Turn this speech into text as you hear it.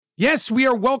Yes, we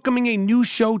are welcoming a new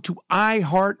show to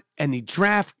iHeart and the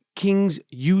DraftKings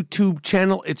YouTube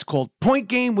channel. It's called Point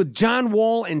Game with John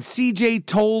Wall and CJ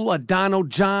Toledano.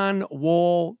 John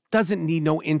Wall doesn't need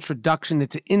no introduction.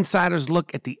 It's an insider's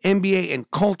look at the NBA and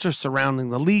culture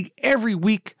surrounding the league. Every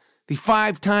week, the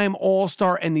five-time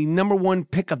All-Star and the number one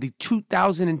pick of the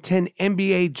 2010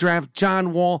 NBA Draft,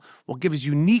 John Wall, will give his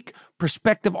unique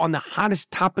perspective on the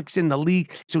hottest topics in the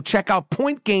league. So check out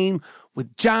Point Game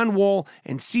with John Wall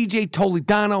and CJ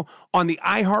Toledano on the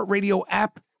iHeartRadio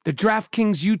app, the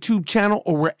DraftKings YouTube channel,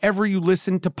 or wherever you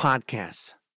listen to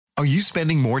podcasts. Are you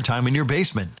spending more time in your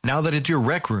basement now that it's your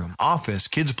rec room, office,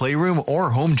 kids' playroom,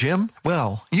 or home gym?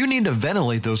 Well, you need to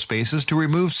ventilate those spaces to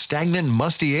remove stagnant,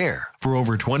 musty air. For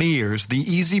over 20 years, the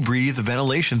Easy Breathe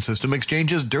ventilation system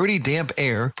exchanges dirty, damp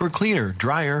air for cleaner,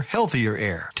 drier, healthier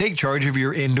air. Take charge of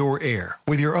your indoor air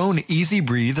with your own Easy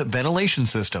Breathe ventilation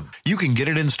system. You can get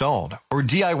it installed, or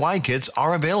DIY kits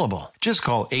are available. Just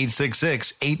call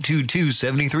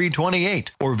 866-822-7328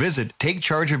 or visit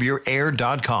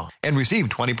takechargeofyourair.com and receive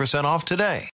 20% off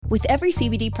today. With every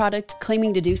CBD product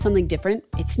claiming to do something different,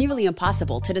 it's nearly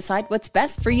impossible to decide what's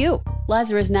best for you.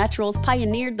 Lazarus Naturals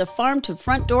pioneered the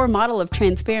farm-to-front-door model of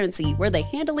transparency, where they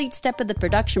handle each step of the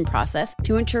production process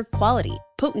to ensure quality,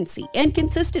 potency, and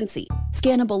consistency.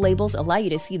 Scannable labels allow you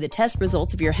to see the test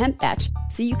results of your hemp batch,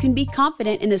 so you can be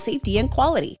confident in the safety and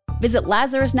quality. Visit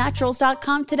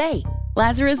LazarusNaturals.com today.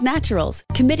 Lazarus Naturals,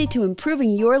 committed to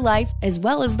improving your life as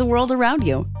well as the world around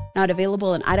you. Not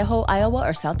available in Idaho, Iowa,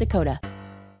 or South Dakota.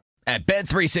 At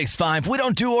Bet365, we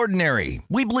don't do ordinary.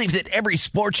 We believe that every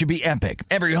sport should be epic.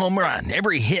 Every home run,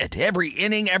 every hit, every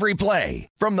inning, every play.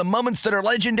 From the moments that are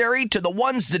legendary to the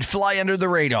ones that fly under the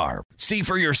radar. See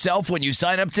for yourself when you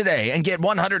sign up today and get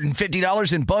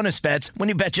 $150 in bonus bets when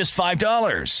you bet just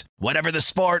 $5. Whatever the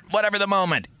sport, whatever the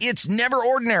moment, it's never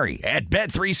ordinary at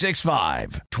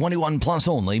Bet365. 21 plus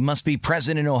only. Must be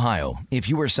present in Ohio. If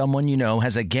you or someone you know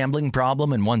has a gambling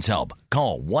problem and wants help,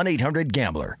 call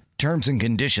 1-800-GAMBLER. Terms and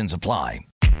conditions apply.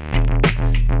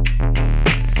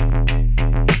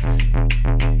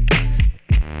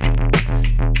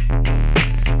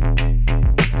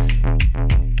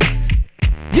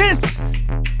 Yes!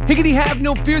 Higgity, have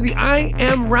no fear. The I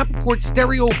Am Rappaport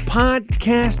Stereo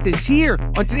podcast is here.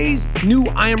 On today's new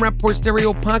I Am Rappaport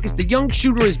Stereo podcast, the young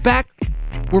shooter is back.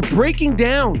 We're breaking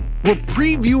down, we're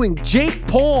previewing Jake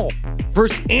Paul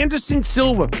versus Anderson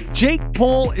Silva. Jake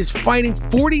Paul is fighting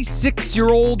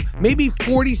 46-year-old, maybe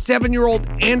 47-year-old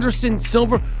Anderson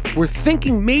Silva. We're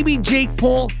thinking maybe Jake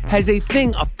Paul has a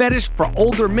fetish for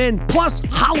older men, plus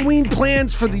Halloween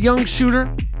plans for the young shooter.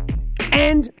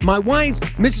 And my wife,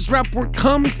 Mrs. Rappaport,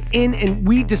 comes in and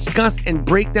we discuss and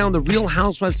break down the Real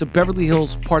Housewives of Beverly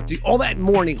Hills Part 3. All that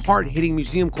morning, hard-hitting,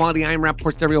 museum-quality I Am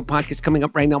Rappaport Stereo podcast coming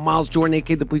up right now. Miles Jordan,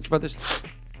 a.k.a. the Bleach Brothers,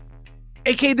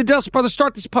 a.k.a. the Dust Brothers.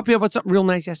 Start this puppy up with something real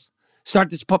nice, yes. Start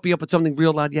this puppy up with something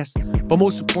real loud, yes. But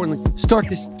most importantly, start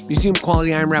this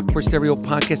museum-quality I Am Rappaport Stereo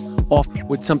podcast off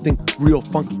with something real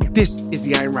funky. This is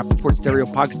the I Am Rappaport Stereo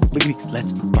podcast. Liggity,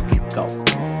 let's fucking go.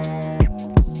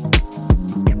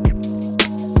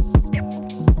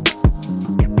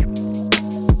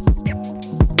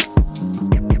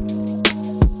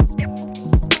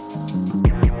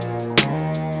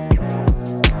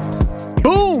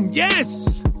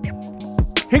 Yes!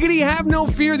 Higgity, have no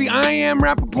fear. The I Am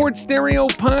Rappaport Stereo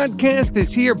podcast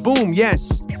is here. Boom,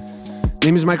 yes.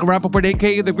 Name is Michael Rappaport,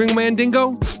 a.k.a. the Gringo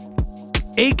Mandingo,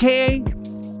 a.k.a.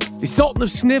 the Sultan of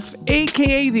Sniff,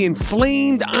 a.k.a. the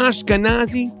Inflamed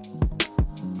Ashkenazi,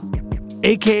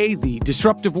 a.k.a. the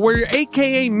Disruptive Warrior,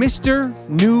 a.k.a. Mr.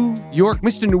 New York,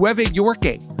 Mr. Nueve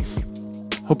Yorke.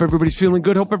 Hope everybody's feeling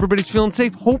good. Hope everybody's feeling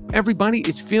safe. Hope everybody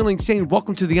is feeling sane.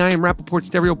 Welcome to the I Am Rappaport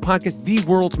Stereo podcast, the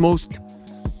world's most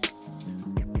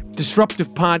disruptive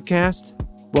podcast.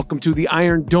 Welcome to the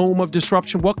Iron Dome of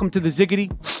disruption. Welcome to the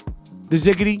Ziggity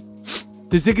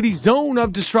zone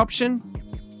of disruption.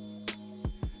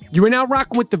 You are now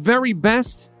rocking with the very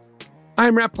best I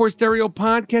Am Rappaport Stereo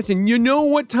podcast, and you know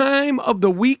what time of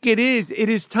the week it is. It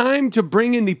is time to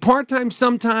bring in the part-time,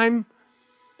 sometime,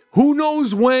 who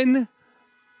knows when,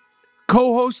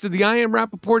 co-host of the I Am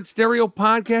Rappaport Stereo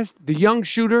podcast, the young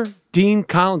shooter, Dean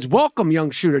Collins. Welcome,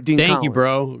 young shooter, Dean Collins. Thank you,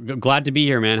 bro. Glad to be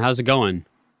here, man. How's it going?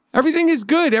 Everything is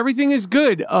good. Everything is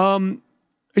good. Are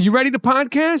you ready to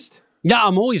podcast? Yeah,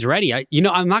 I'm always ready.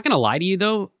 I'm not going to lie to you,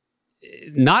 though.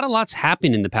 Not a lot's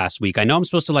happened in the past week. I know I'm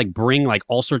supposed to, bring,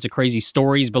 all sorts of crazy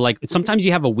stories, but, sometimes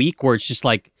you have a week where it's just,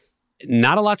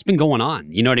 not a lot's been going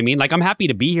on. You know what I mean? I'm happy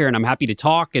to be here and I'm happy to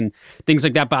talk and things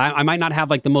like that, but I might not have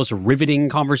the most riveting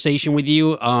conversation with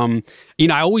you. I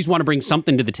always want to bring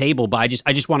something to the table, but I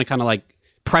just want to kind of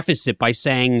preface it by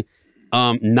saying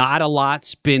Not a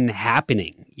lot's been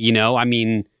happening, you know? I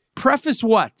mean... Preface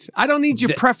what? I don't need you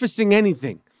prefacing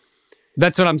anything.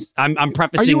 That's what I'm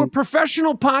prefacing. Are you a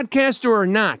professional podcaster or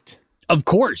not? Of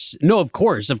course. No, of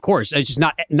course. It's just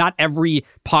not every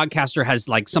podcaster has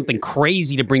like something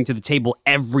crazy to bring to the table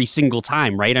every single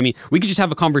time, right? I mean, we could just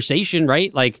have a conversation,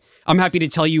 right? Like, I'm happy to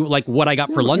tell you like what I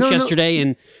got for lunch yesterday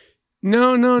and...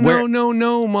 No,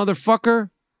 motherfucker.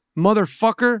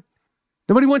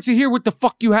 Nobody wants to hear what the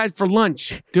fuck you had for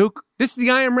lunch, Duke. This is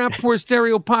the I Am Rappaport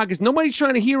Stereo Podcast. Nobody's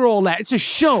trying to hear all that. It's a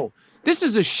show. This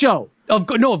is a show. Of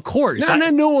course. No,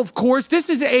 of course. This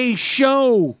is a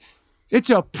show. It's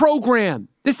a program.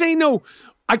 This ain't no,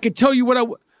 I could tell you what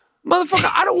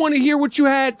motherfucker, I don't want to hear what you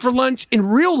had for lunch in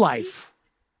real life.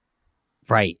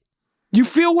 Right. You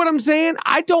feel what I'm saying?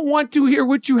 I don't want to hear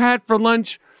what you had for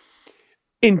lunch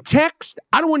in text.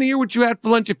 I don't want to hear what you had for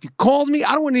lunch if you called me.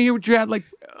 I don't want to hear what you had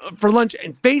for lunch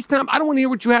in FaceTime. I don't want to hear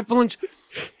what you had for lunch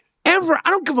ever. I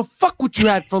don't give a fuck what you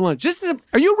had for lunch.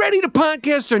 Are you ready to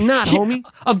podcast or not, homie?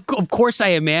 Of course I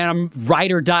am, man. I'm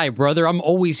ride or die, brother. I'm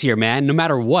always here, man. No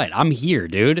matter what, I'm here,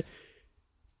 dude.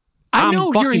 I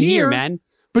know you're here, man.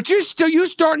 But you're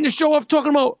starting to show off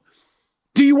talking about,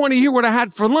 do you want to hear what I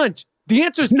had for lunch? The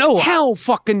answer is no. Hell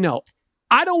fucking no.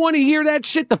 I don't want to hear that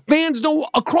shit. The fans don't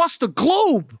across the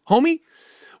globe, homie.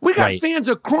 We got fans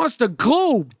across the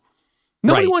globe.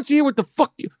 Nobody wants to hear what the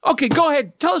fuck you... Okay, go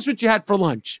ahead. Tell us what you had for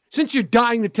lunch. Since you're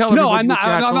dying to tell everybody what you had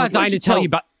for lunch. No, I'm not dying to tell you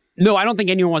about... No, I don't think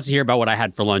anyone wants to hear about what I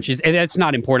had for lunch. That's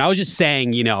not important. I was just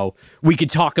saying, you know, we could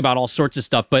talk about all sorts of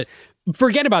stuff, but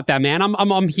forget about that, man.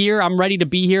 I'm here. I'm ready to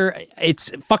be here.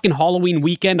 It's fucking Halloween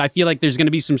weekend. I feel like there's going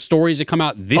to be some stories that come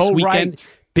out this weekend. Right.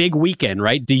 Big weekend,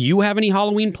 right? Do you have any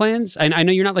Halloween plans? I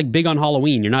know you're not like big on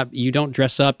Halloween. You don't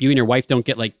dress up. You and your wife don't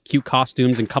get like cute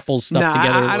costumes and couples stuff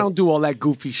together. I don't do all that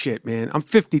goofy shit, man. I'm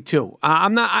 52.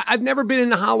 I've never been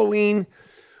into Halloween.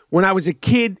 When I was a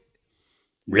kid,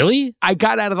 really? I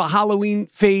got out of the Halloween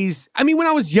phase. I mean, when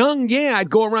I was young, yeah, I'd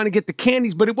go around and get the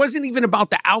candies, but it wasn't even about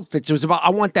the outfits. It was about, I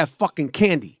want that fucking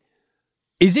candy.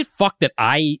 Is it fucked that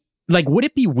would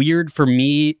it be weird for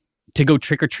me to go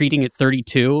trick-or-treating at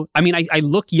 32? I mean, I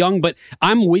look young, but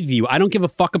I'm with you. I don't give a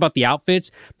fuck about the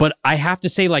outfits, but I have to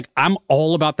say, like, I'm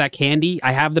all about that candy.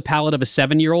 I have the palate of a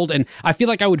 7-year-old, and I feel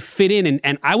like I would fit in,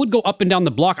 and I would go up and down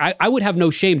the block. I would have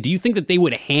no shame. Do you think that they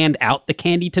would hand out the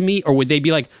candy to me, or would they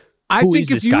be like, I think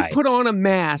if you put on a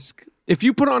mask, if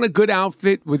you put on a good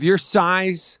outfit with your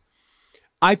size,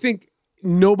 I think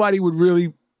nobody would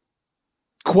really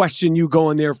question you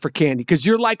going there for candy, because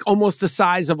you're like almost the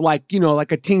size of like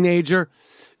a teenager.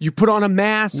 You put on a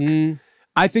mask,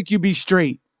 I think you'd be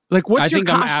straight. Like, what's your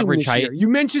costume this year? You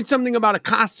mentioned something about a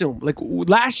costume. Like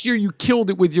last year you killed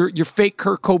it with your fake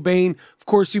Kurt Cobain. Of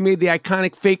course, you made the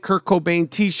iconic fake Kurt Cobain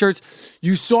t-shirts.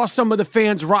 You saw some of the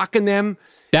fans rocking them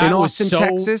in Austin,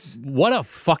 Texas. What a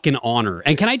fucking honor.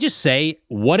 And can I just say,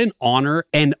 what an honor.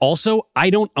 And also,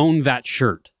 I don't own that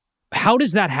shirt. How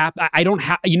does that happen? I don't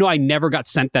have, I never got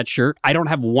sent that shirt. I don't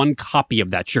have one copy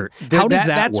of that shirt. How does that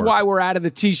work? That's why we're out of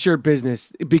the t-shirt business,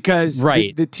 because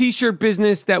the t-shirt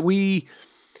business that we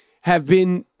have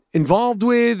been involved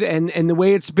with and the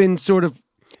way it's been sort of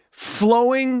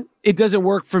flowing, it doesn't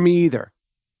work for me either.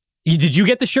 Did you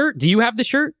get the shirt? Do you have the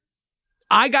shirt?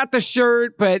 I got the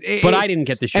shirt, but I didn't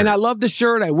get the shirt. And I love the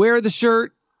shirt. I wear the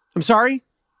shirt. I'm sorry?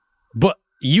 But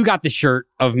you got the shirt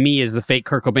of me as the fake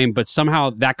Kurt Cobain, but somehow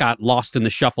that got lost in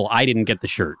the shuffle. I didn't get the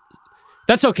shirt.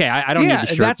 That's okay. I don't need the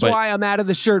shirt. That's why I'm out of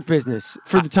the shirt business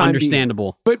for the time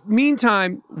understandable. being. But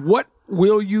meantime, what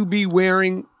will you be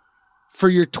wearing for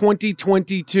your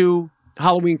 2022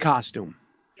 Halloween costume?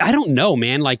 I don't know,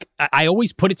 man. Like, I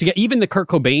always put it together. Even the Kurt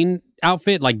Cobain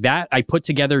outfit, like that, I put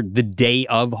together the day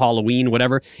of Halloween,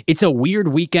 whatever. It's a weird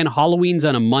weekend. Halloween's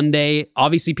on a Monday.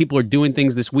 Obviously, people are doing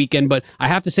things this weekend, but I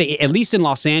have to say, at least in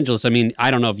Los Angeles, I mean, I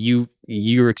don't know if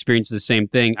you're experiencing the same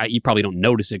thing. You probably don't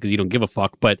notice it because you don't give a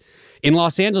fuck, but in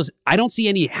Los Angeles, I don't see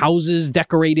any houses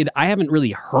decorated. I haven't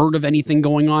really heard of anything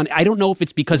going on. I don't know if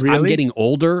it's because I'm getting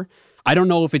older. I don't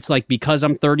know if it's like because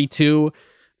I'm 32.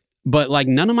 But like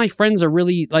none of my friends are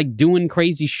really like doing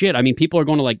crazy shit. I mean, people are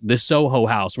going to like the Soho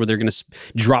House where they're going to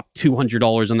drop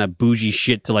 $200 on that bougie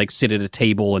shit to like sit at a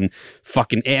table and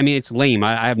fucking, I mean, it's lame.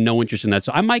 I have no interest in that.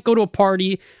 So I might go to a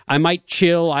party. I might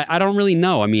chill. I don't really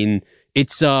know. I mean,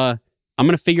 it's, I'm going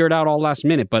to figure it out all last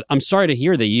minute, but I'm sorry to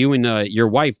hear that you and your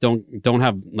wife don't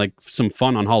have like some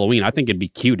fun on Halloween. I think it'd be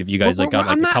cute if you guys got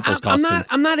like a couple's costume.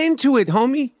 I'm not into it,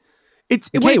 homie. It's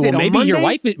okay. Well, maybe your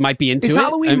wife might be into it. Is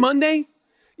Halloween Monday?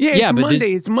 Yeah, it's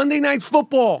Monday. It's Monday Night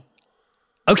Football.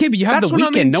 Okay, but you have the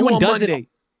weekend. No one does it.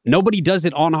 Nobody does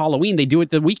it on Halloween. They do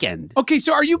it the weekend. Okay,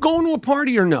 so are you going to a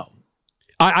party or no?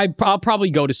 I'll probably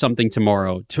go to something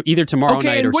tomorrow, either tomorrow night or Saturday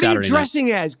night. Okay, and what are you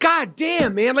dressing as? God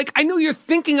damn, man. Like, I know you're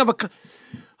thinking of a...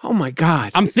 Oh, my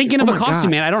God. I'm thinking of a costume,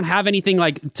 man. I don't have anything,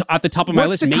 like, at the top of my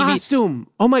list. What's the costume?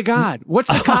 Oh, my God.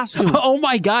 What's the costume? Oh,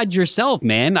 my God, yourself,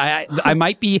 man. I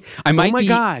might be... Oh, my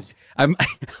God.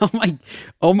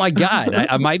 Oh my God!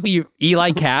 I might be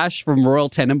Eli Cash from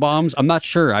Royal Tenenbaums. I'm not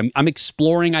sure. I'm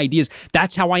exploring ideas.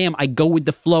 That's how I am. I go with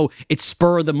the flow. It's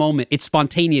spur of the moment. It's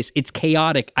spontaneous. It's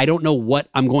chaotic. I don't know what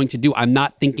I'm going to do. I'm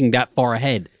not thinking that far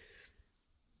ahead.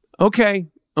 Okay.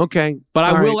 But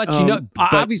I will let you know.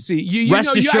 Obviously, you rest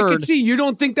know, assured, I can see you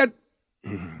don't think that.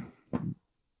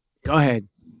 Go ahead.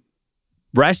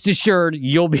 Rest assured,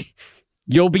 you'll be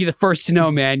the first to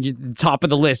know, man. You're the top of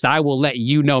the list. I will let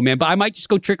you know, man. But I might just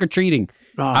go trick-or-treating.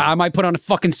 I might put on a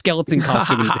fucking skeleton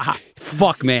costume.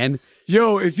 Fuck, man.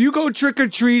 Yo, if you go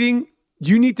trick-or-treating,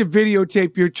 you need to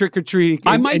videotape your trick-or-treating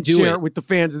and share it with the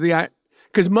fans of the...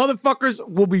 Because motherfuckers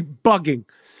will be bugging.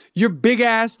 Your big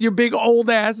old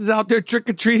ass is out there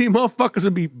trick-or-treating. Motherfuckers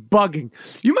will be bugging.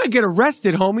 You might get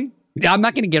arrested, homie. I'm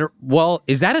not going to get... Well,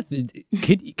 is that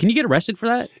can you get arrested for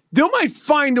that? They might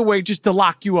find a way just to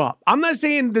lock you up. I'm not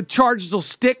saying the charges will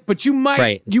stick, but you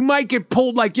might get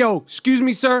pulled like, yo, excuse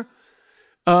me, sir.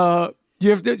 You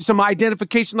have some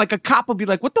identification. Like a cop will be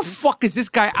like, what the fuck is this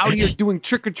guy out here doing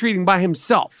trick-or-treating by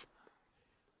himself?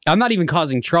 I'm not even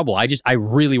causing trouble. I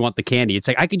really want the candy. It's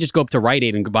like I could just go up to Rite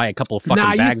Aid and buy a couple of fucking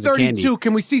bags of candy. You're 32.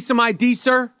 Can we see some ID,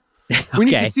 sir? We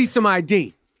need to see some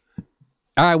ID.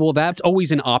 All right, well, that's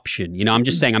always an option. You know, I'm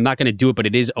just saying I'm not going to do it, but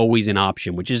it is always an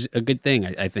option, which is a good thing,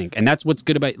 I think. And that's what's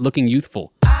good about looking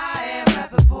youthful. I Am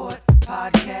Rappaport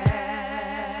Podcast.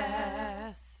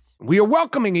 We are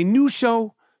welcoming a new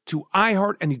show to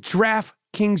iHeart and the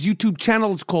DraftKings YouTube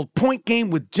channel. It's called Point Game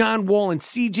with John Wall and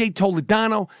CJ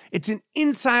Toledano. It's an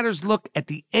insider's look at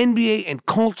the NBA and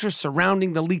culture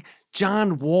surrounding the league.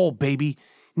 John Wall, baby.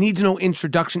 Needs no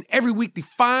introduction. Every week, the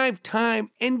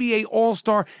 5-time NBA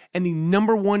All-Star and the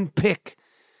 #1 pick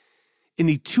in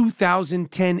the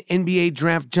 2010 NBA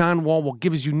Draft, John Wall will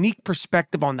give his unique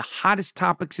perspective on the hottest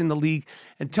topics in the league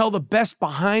and tell the best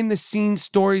behind-the-scenes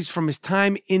stories from his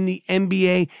time in the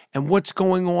NBA and what's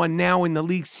going on now in the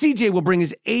league. CJ will bring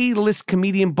his A-list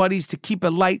comedian buddies to keep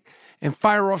it light and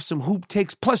fire off some hoop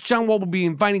takes. Plus, John Wall will be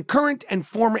inviting current and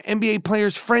former NBA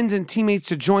players, friends, and teammates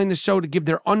to join the show to give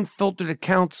their unfiltered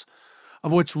accounts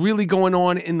of what's really going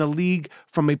on in the league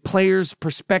from a player's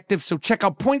perspective. So check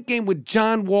out Point Game with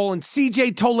John Wall and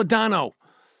CJ Toledano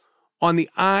on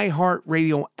the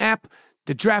iHeartRadio app,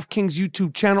 the DraftKings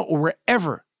YouTube channel, or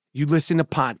wherever you listen to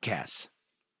podcasts.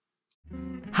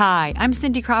 Hi, I'm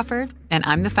Cindy Crawford, and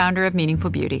I'm the founder of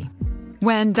Meaningful Beauty.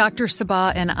 When Dr.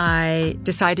 Sabah and I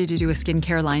decided to do a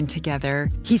skincare line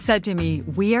together, he said to me,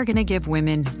 we are going to give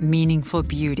women meaningful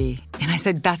beauty. And I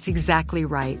said, that's exactly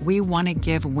right. We want to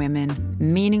give women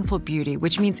meaningful beauty,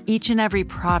 which means each and every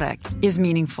product is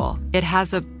meaningful. It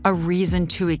has a reason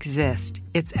to exist.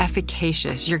 It's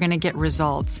efficacious. You're going to get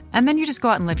results. And then you just go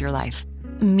out and live your life.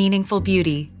 Meaningful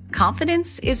Beauty.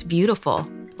 Confidence is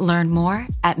beautiful. Learn more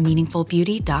at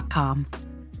meaningfulbeauty.com.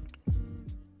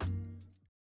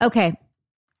 Okay.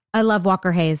 I love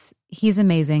Walker Hayes. He's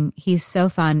amazing. He's so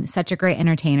fun, such a great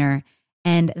entertainer.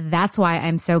 And that's why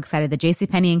I'm so excited that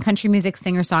JCPenney and country music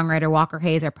singer-songwriter Walker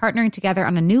Hayes are partnering together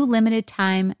on a new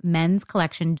limited-time men's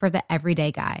collection for the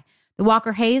everyday guy. The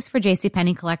Walker Hayes for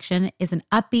JCPenney collection is an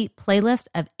upbeat playlist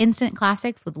of instant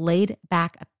classics with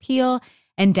laid-back appeal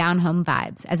and down-home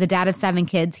vibes. As a dad of 7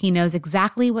 kids, he knows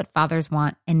exactly what fathers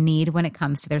want and need when it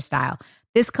comes to their style.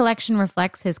 This collection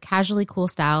reflects his casually cool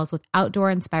styles with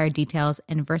outdoor-inspired details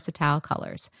and versatile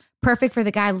colors. Perfect for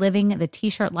the guy living the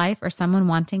t-shirt life or someone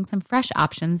wanting some fresh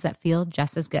options that feel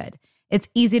just as good. It's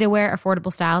easy to wear,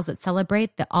 affordable styles that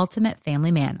celebrate the ultimate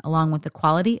family man, along with the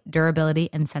quality, durability,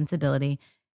 and sensibility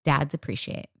dads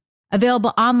appreciate.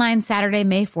 Available online Saturday,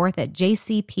 May 4th at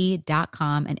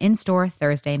jcp.com and in-store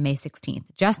Thursday, May 16th,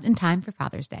 just in time for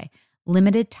Father's Day.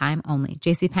 Limited time only.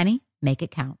 JCPenney, make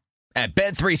it count. At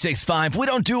Bet365, we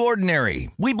don't do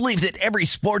ordinary. We believe that every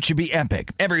sport should be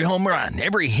epic. Every home run,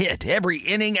 every hit, every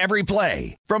inning, every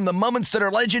play. From the moments that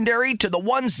are legendary to the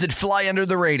ones that fly under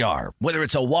the radar. Whether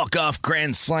it's a walk-off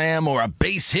grand slam or a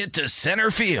base hit to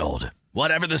center field.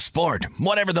 Whatever the sport,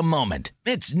 whatever the moment.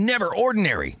 It's never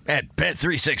ordinary at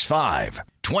Bet365.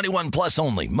 21 plus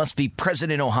only. Must be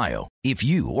present in Ohio. If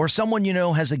you or someone you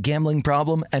know has a gambling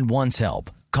problem and wants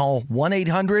help, call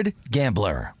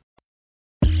 1-800-GAMBLER.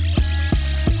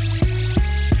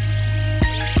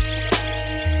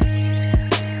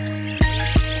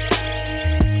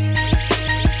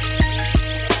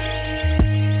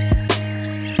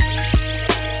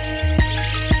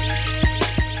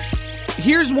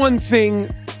 one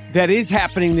thing that is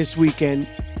happening this weekend,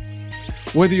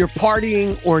 whether you're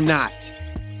partying or not.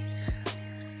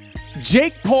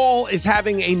 Jake Paul is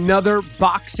having another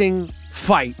boxing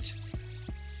fight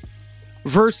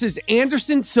versus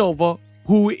Anderson Silva,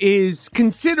 who is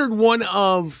considered one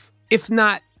of, if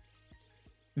not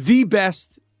the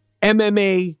best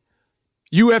MMA,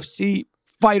 UFC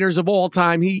fighters of all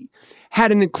time. He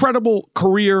had an incredible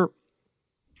career.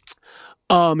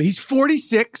 He's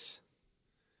 46.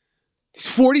 He's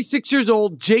 46 years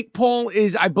old. Jake Paul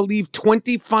is, I believe,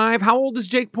 25. How old is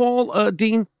Jake Paul,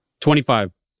 Dean?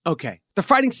 25. Okay. They're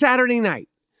fighting Saturday night,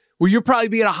 where you'll probably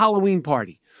be at a Halloween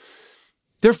party.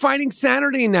 They're fighting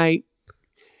Saturday night,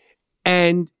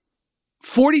 and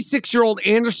 46-year-old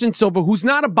Anderson Silva, who's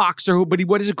not a boxer, but he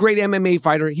is a great MMA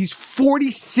fighter, he's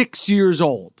 46 years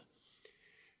old.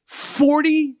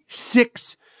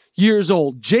 46 years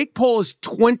old. Jake Paul is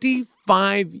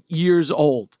 25 years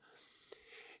old.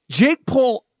 Jake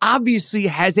Paul obviously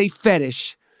has a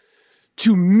fetish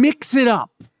to mix it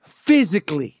up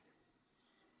physically,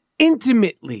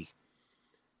 intimately,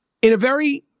 in a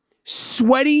very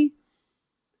sweaty,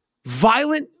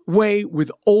 violent way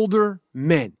with older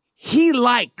men. He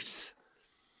likes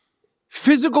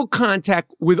physical contact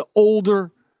with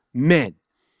older men.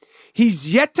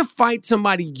 He's yet to fight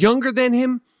somebody younger than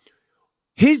him,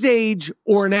 his age,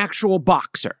 or an actual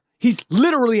boxer.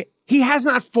 He has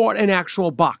not fought an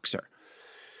actual boxer.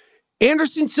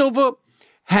 Anderson Silva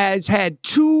has had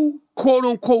two, quote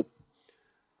unquote,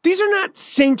 these are not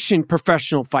sanctioned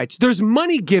professional fights. There's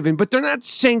money given, but they're not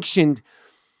sanctioned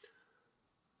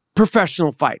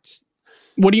professional fights.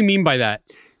 What do you mean by that?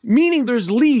 Meaning there's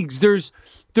leagues, there's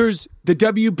the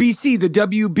WBC, the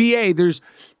WBA,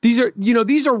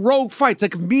 these are rogue fights.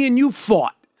 Like if me and you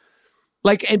fought,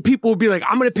 and people would be like,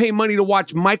 I'm going to pay money to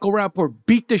watch Michael Rappaport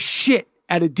beat the shit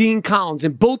out of Dean Collins,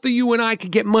 and both of you and I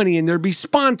could get money, and there'd be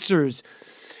sponsors,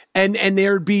 and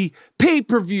there'd be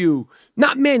pay-per-view.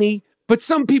 Not many, but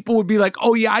some people would be like,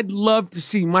 oh yeah, I'd love to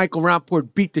see Michael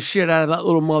Rappaport beat the shit out of that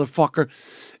little motherfucker.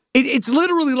 It's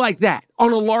literally like that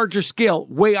on a larger scale,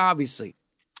 way obviously.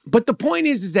 But the point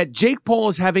is that Jake Paul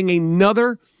is having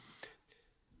another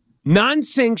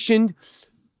non-sanctioned,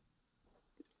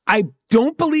 I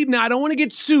don't want to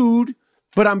get sued,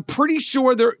 but I'm pretty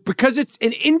sure because it's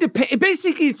an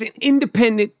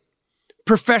independent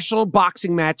professional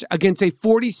boxing match against a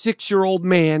 46-year-old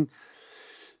man.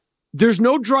 There's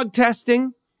no drug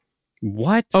testing.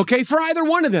 What? Okay, for either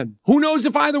one of them. Who knows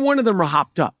if either one of them are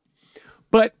hopped up?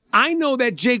 But I know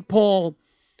that Jake Paul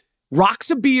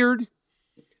rocks a beard.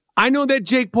 I know that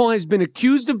Jake Paul has been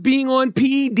accused of being on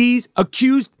PEDs,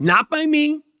 not by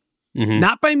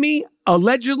me,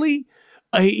 allegedly.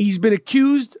 He's been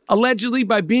accused, allegedly,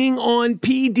 by being on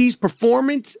PEDs,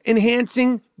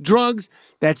 performance-enhancing drugs,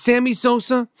 that Sammy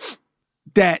Sosa,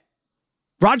 that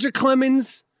Roger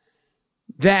Clemens,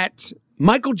 that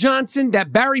Michael Johnson,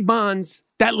 that Barry Bonds,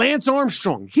 that Lance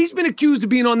Armstrong. He's been accused of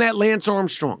being on that Lance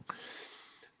Armstrong.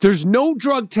 There's no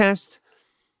drug test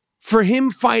for him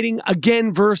fighting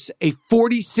again versus a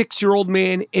 46-year-old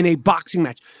man in a boxing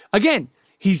match. Again,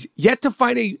 he's yet to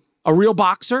fight a real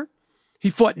boxer. He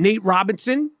fought Nate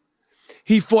Robinson.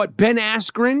 He fought Ben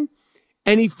Askren.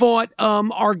 And he fought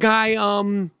our guy,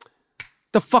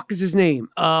 the fuck is his name?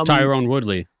 Tyrone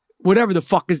Woodley. Whatever the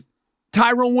fuck is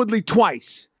Tyrone Woodley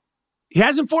twice. He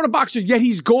hasn't fought a boxer, yet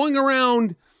he's going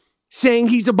around saying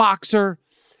he's a boxer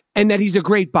and that he's a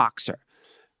great boxer.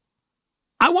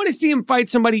 I want to see him fight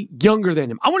somebody younger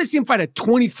than him. I want to see him fight a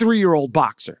 23-year-old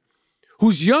boxer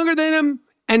who's younger than him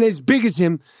and as big as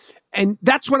him. And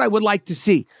that's what I would like to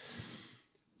see.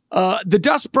 The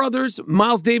Dust Brothers,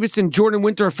 Miles Davis and Jordan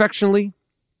Winter, affectionately,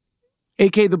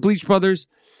 a.k.a. the Bleach Brothers,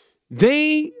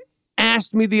 they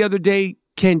asked me the other day,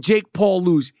 can Jake Paul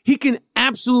lose? He can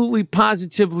absolutely,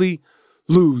 positively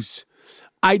lose.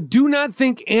 I do not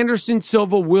think Anderson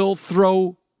Silva will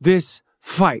throw this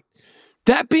fight.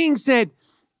 That being said,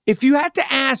 if you had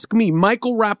to ask me,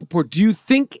 Michael Rappaport, do you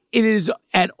think it is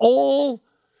at all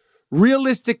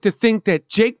realistic to think that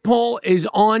Jake Paul is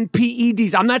on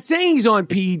PEDs? I'm not saying he's on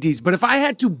PEDs, but if I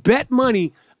had to bet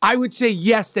money, I would say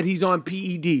yes, that he's on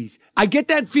PEDs. I get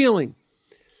that feeling.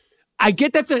 I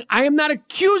am not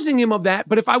accusing him of that,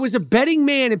 but if I was a betting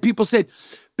man and people said,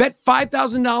 bet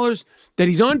 $5,000 that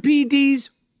he's on PEDs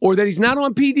or that he's not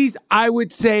on PEDs, I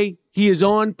would say he is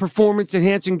on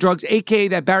performance-enhancing drugs, a.k.a.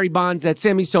 that Barry Bonds, that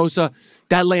Sammy Sosa,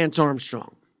 that Lance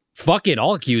Armstrong. Fuck it,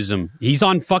 I'll accuse him. He's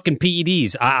on fucking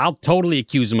PEDs. I'll totally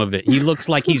accuse him of it. He looks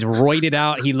like he's roided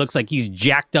out. He looks like he's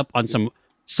jacked up on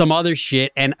some other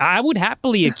shit, and I would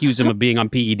happily accuse him of being on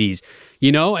PEDs.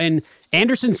 And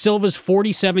Anderson Silva's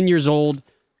 47 years old.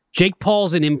 Jake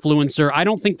Paul's an influencer. I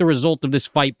don't think the result of this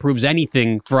fight proves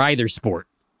anything for either sport,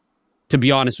 to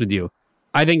be honest with you.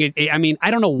 I think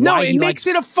I don't know why. No, it makes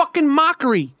it a fucking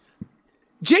mockery.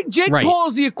 Jake Right. Paul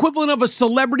is the equivalent of a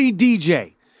celebrity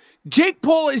DJ. Jake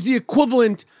Paul is the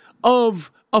equivalent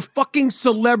of a fucking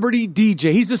celebrity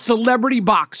DJ. He's a celebrity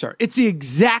boxer. It's the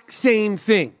exact same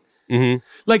thing. Mm-hmm.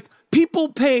 Like, people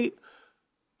pay,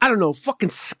 I don't know, fucking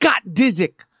Scott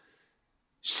Disick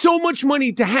so much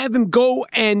money to have him go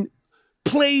and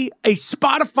play a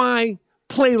Spotify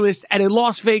playlist at a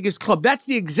Las Vegas club. That's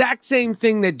the exact same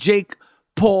thing that Jake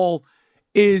Paul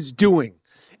is doing.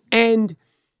 And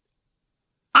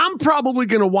I'm probably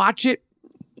going to watch it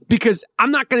because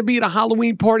I'm not going to be at a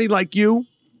Halloween party like you.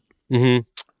 Mm-hmm.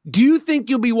 Do you think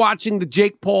you'll be watching the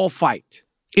Jake Paul fight?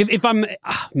 If I'm,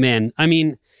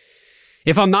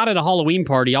 if I'm not at a Halloween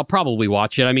party, I'll probably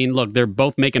watch it. I mean, look, they're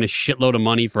both making a shitload of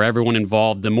money for everyone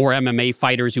involved. The more MMA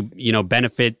fighters who,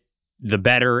 benefit, the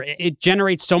better. It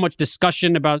generates so much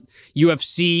discussion about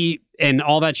UFC and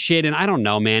all that shit. And I don't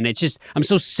know, man. It's just, I'm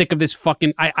so sick of this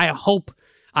fucking, I hope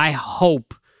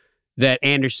that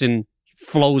Anderson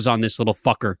flows on this little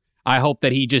fucker. I hope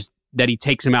that he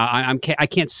takes him out. I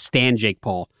can't stand Jake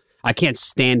Paul. I can't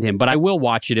stand him, but I will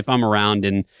watch it if I'm around.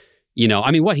 And, he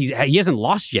hasn't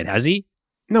lost yet, has he?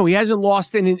 No, he hasn't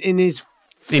lost in his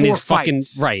four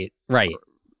fights. Right.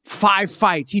 5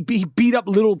 fights. He beat up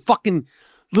little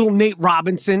Nate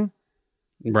Robinson.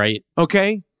 Right.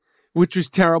 Okay. Which was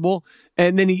terrible.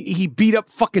 And then he beat up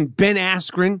fucking Ben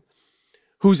Askren,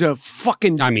 who's a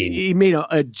fucking, he made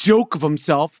a joke of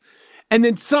himself. And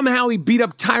then somehow he beat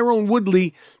up Tyrone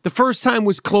Woodley. The first time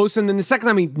was close, and then the second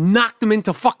time he knocked him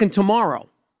into fucking tomorrow.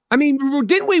 I mean,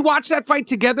 didn't we watch that fight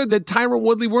together? The Tyrone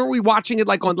Woodley, weren't we watching it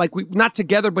not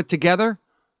together, but together?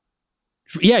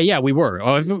 Yeah, we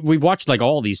were. We watched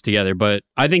all these together, but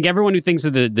I think everyone who thinks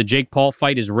that the Jake Paul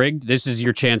fight is rigged, this is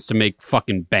your chance to make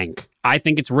fucking bank. I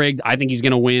think it's rigged. I think he's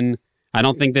going to win. I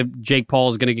don't think that Jake Paul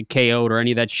is going to get KO'd or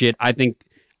any of that shit. I think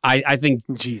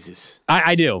Jesus.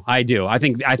 I do. I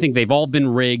think they've all been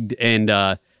rigged, and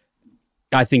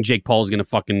I think Jake Paul is going to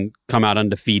fucking come out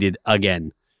undefeated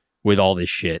again with all this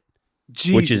shit.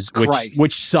 Jesus Christ.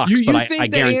 Which sucks, you but think I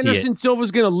guarantee Anderson Silva's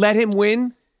going to let him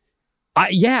win?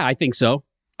 Yeah, I think so.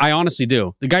 I honestly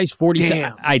do. The guy's 47.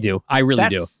 Damn. I do. I really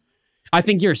do. I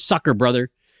think you're a sucker, brother.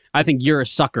 I think you're a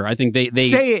sucker. I think they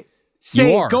say it.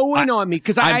 Say it. Go in on me,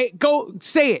 because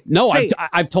say it. No, say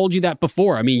I've told you that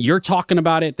before. I mean, you're talking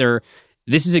about it.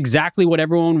 This is exactly what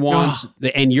everyone wants,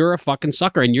 and you're a fucking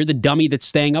sucker, and you're the dummy that's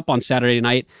staying up on Saturday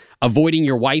night, avoiding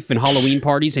your wife and Halloween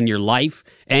parties and your life,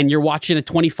 and you're watching a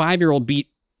 25-year-old beat,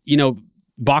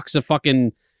 box a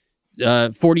fucking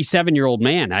 47-year-old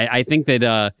man. I think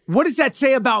that... what does that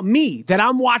say about me? That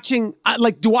I'm watching...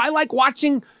 do I like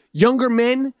watching younger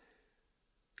men...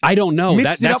 I don't know.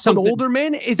 Mix it up with older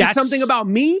men? Is it something about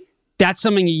me? That's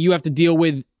something you have to deal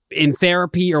with in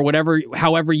therapy or whatever,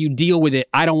 however you deal with it.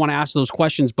 I don't want to ask those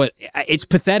questions, but it's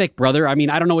pathetic, brother. I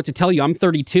mean, I don't know what to tell you. I'm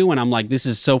 32 and I'm like, this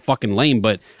is so fucking lame.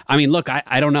 But I mean, look,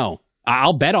 I don't know.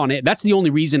 I'll bet on it. That's the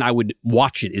only reason I would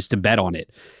watch it, is to bet on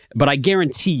it. But I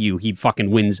guarantee you he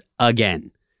fucking wins again.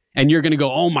 And you're going to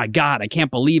go, oh my God, I can't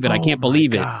believe it. I can't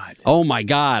believe it. Oh my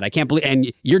God, I can't believe it.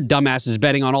 And your dumbass is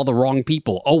betting on all the wrong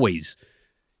people, always.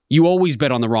 You always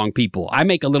bet on the wrong people. I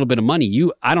make a little bit of money.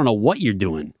 I don't know what you're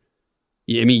doing.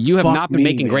 I mean, you have not been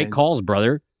making great calls,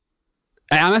 brother.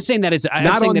 I'm not saying that as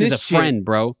a friend,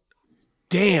 bro.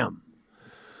 Damn.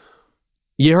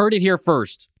 You heard it here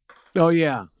first. Oh,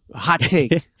 yeah. Hot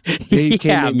take.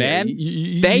 Yeah, man.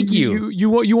 Thank you.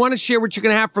 You want to share what you're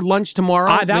going to have for lunch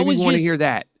tomorrow? Maybe we want to hear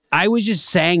that. I was just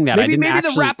saying that. Maybe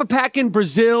the Rap-A-Pack in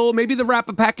Brazil, maybe the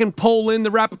Rap-A-Pack in Poland,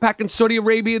 the Rap-A-Pack in Saudi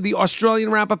Arabia, the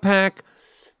Australian Rap-A-Pack.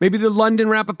 Maybe the London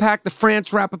Rap-A-Pack, the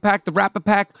France Rap-A-Pack, the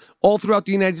Rap-A-Pack, all throughout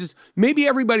the United States. Maybe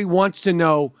everybody wants to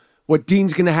know what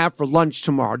Dean's going to have for lunch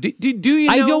tomorrow. Do you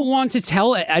know? I don't want to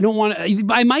tell it. I don't want to.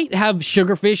 I might have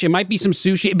sugarfish. It might be some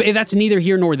sushi. But that's neither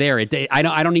here nor there. I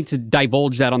don't need to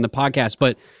divulge that on the podcast.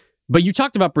 But you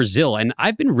talked about Brazil, and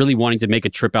I've been really wanting to make a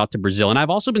trip out to Brazil. And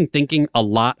I've also been thinking a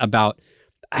lot about,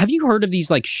 have you heard of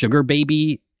these sugar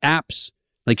baby apps?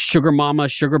 Like sugar mama,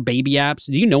 sugar baby apps?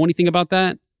 Do you know anything about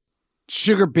that?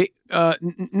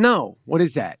 No. What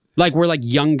is that? Where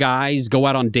young guys go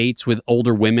out on dates with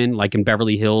older women, in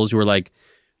Beverly Hills, who are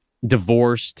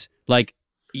divorced.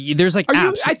 There's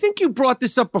apps. I think you brought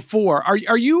this up before.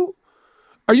 Are you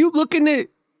looking to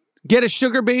Get a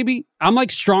sugar baby? I'm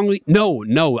like strongly,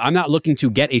 no, I'm not looking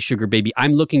to get a sugar baby.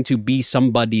 I'm looking to be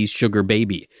somebody's sugar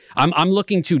baby. I'm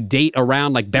looking to date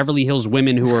around like Beverly Hills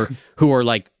women who are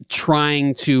like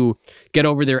trying to get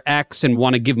over their ex and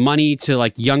want to give money to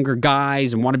like younger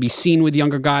guys and want to be seen with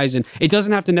younger guys. And it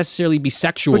doesn't have to necessarily be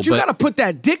sexual. But you got to put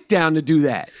that dick down to do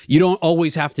that. You don't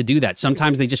always have to do that.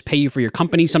 Sometimes they just pay you for your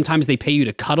company. Sometimes they pay you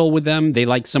to cuddle with them. They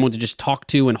like someone to just talk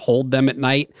to and hold them at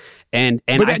night. But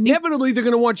inevitably, they're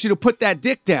going to want you to put that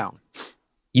dick down.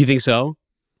 You think so?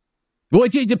 Well,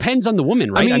 it depends on the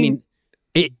woman, right? I mean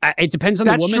it depends on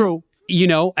the woman. That's true. You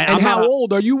know, and how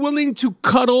old? Are you willing to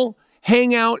cuddle,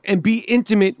 hang out, and be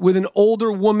intimate with an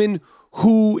older woman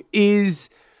who is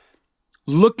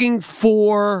looking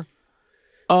for,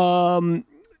 intimacy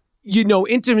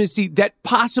that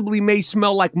possibly may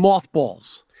smell like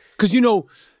mothballs? Because,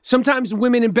 sometimes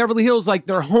women in Beverly Hills, like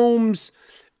their homes,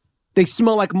 they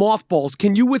smell like mothballs.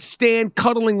 Can you withstand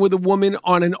cuddling with a woman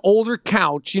on an older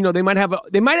couch? They might have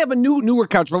a newer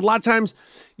couch, but a lot of times,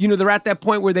 they're at that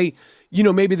point where they,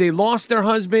 maybe they lost their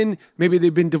husband, maybe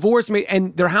they've been divorced,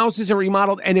 and their houses are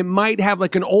remodeled, and it might have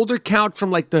like an older couch from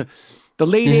like the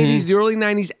late 80s, the early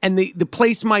 90s, and the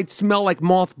place might smell like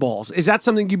mothballs. Is that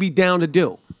something you'd be down to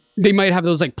do? They might have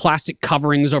those like plastic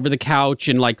coverings over the couch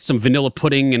and like some vanilla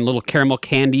pudding and little caramel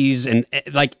candies and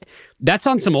like that's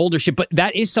on some older shit, but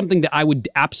that is something that I would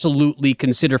absolutely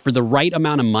consider for the right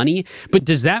amount of money. But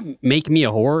does that make me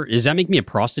a whore? Does that make me a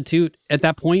prostitute at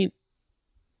that point?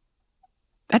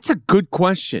 That's a good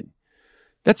question.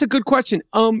 Listen,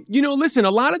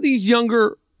 a lot of these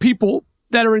younger people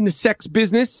that are in the sex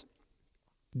business,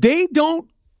 they don't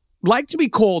like to be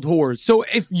called whores. So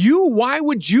why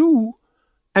would you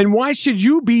and why should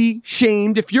you be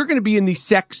shamed if you're going to be in the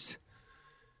sex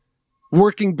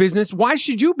working business? Why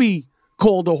should you be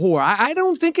called a whore? I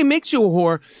don't think it makes you a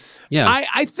whore. Yeah.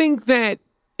 I think that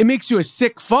it makes you a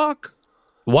sick fuck.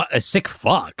 What? A sick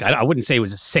fuck? I wouldn't say it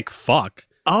was a sick fuck.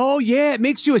 Oh, yeah. It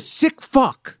makes you a sick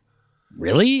fuck.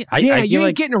 Really? You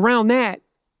ain't getting around that.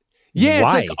 Yeah.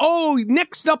 Why? It's like,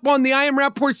 next up on the I Am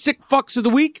Rappaport Sick Fucks of the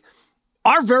Week,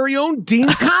 our very own Dean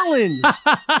Collins.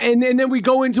 and then we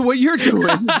go into what you're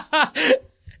doing.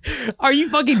 Are you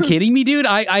fucking kidding me, dude?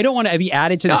 I don't want to be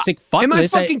added to the sick fuck list. Am I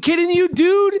list. fucking kidding you,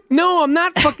 dude? No, I'm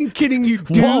not fucking kidding you,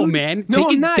 dude. Whoa, man. No,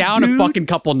 Take it not, down dude. a fucking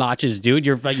couple notches, dude.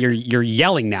 You're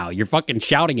yelling now. You're fucking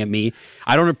shouting at me.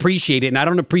 I don't appreciate it, and I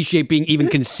don't appreciate being even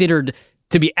considered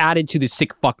to be added to the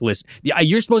sick fuck list.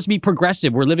 You're supposed to be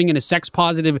progressive. We're living in a sex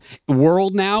positive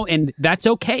world now, and that's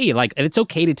okay. Like, it's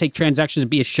okay to take transactions and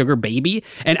be a sugar baby.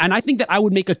 And I think that I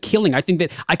would make a killing. I think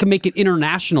that I could make it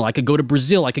international. I could go to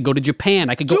Brazil. I could go to Japan.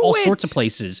 I could go all sorts of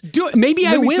places. Do it. Maybe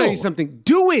I will. Let me tell you something.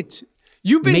 Do it.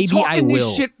 You've been talking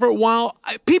this shit for a while.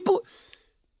 People...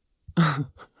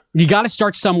 You got to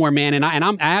start somewhere, man. And I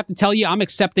have to tell you, I'm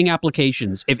accepting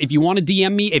applications. If you want to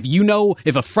DM me,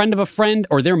 if a friend of a friend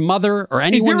or their mother or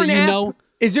anyone that you know.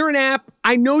 Is there an app?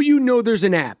 I know you know there's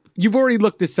an app. You've already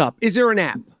looked this up. Is there an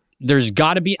app? There's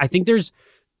got to be. I think there's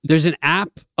an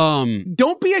app.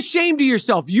 Don't be ashamed of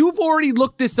yourself. You've already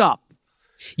looked this up.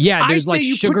 Yeah, there's like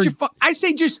sugar. I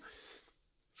say just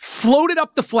float it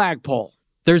up the flagpole.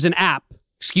 There's an app,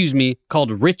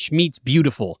 called Rich Meets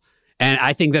Beautiful. And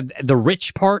I think that the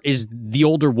rich part is the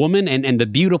older woman, and the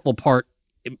beautiful part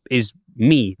is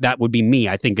me. That would be me,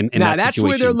 I think, in that situation. That's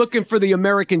where they're looking for the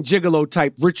American Gigolo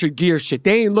type Richard Gere shit.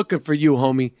 They ain't looking for you,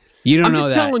 homie. You don't know that. I'm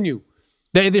just telling you.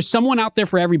 There's someone out there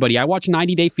for everybody. I watch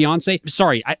 90 Day Fiancé.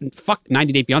 Sorry, fuck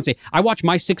 90 Day Fiancé. I watch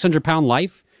My 600-Pound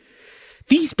Life.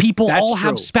 These people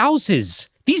have spouses.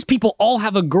 These people all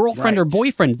have a girlfriend or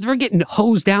boyfriend. They're getting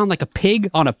hosed down like a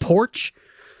pig on a porch.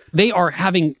 They are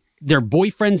having their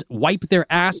boyfriends wipe their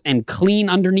ass and clean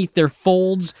underneath their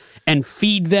folds and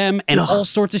feed them and all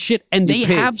sorts of shit. And they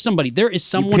have somebody. There is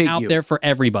someone out there for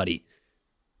everybody.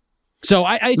 So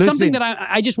it's something that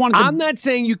I just wanted to... I'm not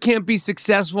saying you can't be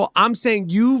successful. I'm saying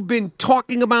you've been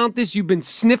talking about this. You've been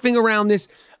sniffing around this.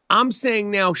 I'm saying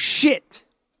now shit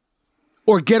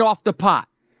or get off the pot.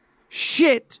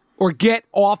 Shit or get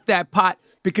off that pot,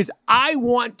 because I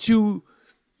want to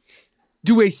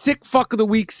do a sick fuck of the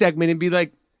week segment and be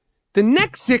like, the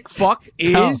next sick fuck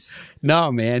is...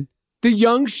 No, man. The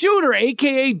young shooter,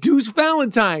 a.k.a. Deuce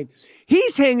Valentine.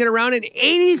 He's hanging around an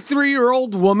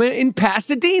 83-year-old woman in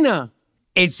Pasadena.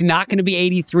 It's not going to be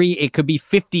 83. It could be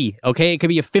 50, okay? It could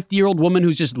be a 50-year-old woman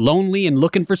who's just lonely and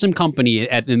looking for some company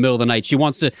at the middle of the night. She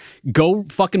wants to go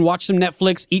fucking watch some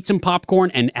Netflix, eat some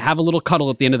popcorn, and have a little cuddle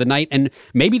at the end of the night. And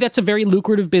maybe that's a very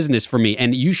lucrative business for me,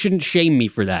 and you shouldn't shame me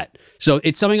for that. So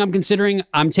it's something I'm considering.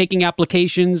 I'm taking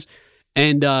applications,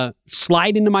 and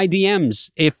slide into my DMs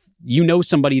if you know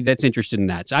somebody that's interested in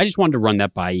that. So I just wanted to run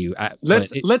that by you.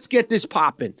 Let's get this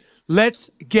popping. Let's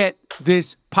get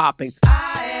this popping.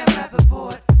 I Am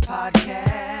Rappaport Podcast.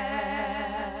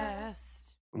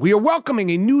 We are welcoming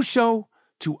a new show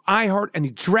to iHeart and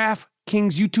the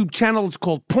DraftKings YouTube channel. It's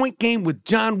called Point Game with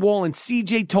John Wall and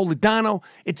CJ Toledano.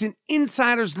 It's an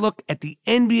insider's look at the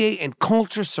NBA and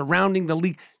culture surrounding the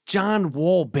league. John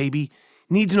Wall, baby,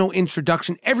 needs no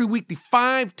introduction. Every week, the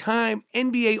 5-time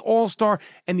NBA All-Star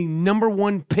and the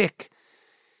 #1 pick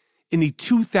in the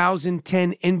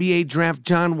 2010 NBA Draft,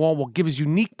 John Wall will give his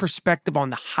unique perspective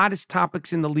on the hottest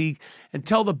topics in the league and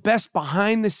tell the best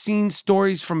behind-the-scenes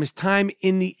stories from his time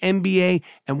in the NBA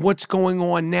and what's going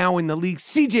on now in the league.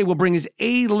 CJ will bring his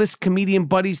A-list comedian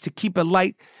buddies to keep it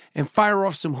light and fire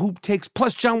off some hoop takes.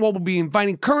 Plus, John Wall will be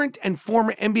inviting current and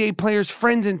former NBA players,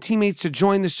 friends, and teammates to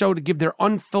join the show to give their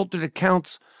unfiltered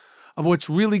accounts of what's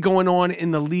really going on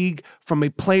in the league from a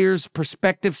player's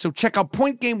perspective. So check out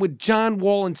Point Game with John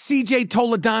Wall and CJ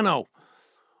Toledano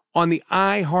on the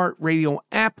iHeartRadio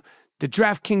app, the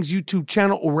DraftKings YouTube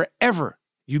channel, or wherever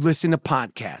you listen to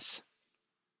podcasts.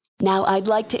 Now I'd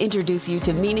like to introduce you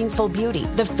to Meaningful Beauty,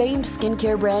 the famed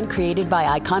skincare brand created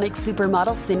by iconic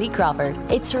supermodel Cindy Crawford.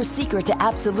 It's her secret to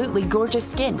absolutely gorgeous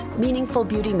skin. Meaningful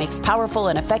Beauty makes powerful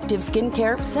and effective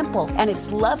skincare simple, and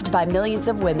it's loved by millions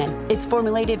of women. It's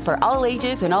formulated for all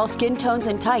ages and all skin tones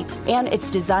and types, and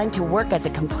it's designed to work as a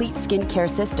complete skincare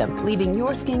system, leaving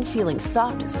your skin feeling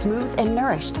soft, smooth, and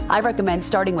nourished. I recommend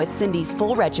starting with Cindy's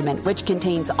full regimen, which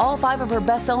contains all 5 of her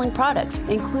best-selling products,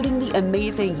 including the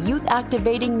amazing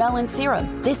youth-activating Melon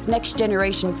Serum. This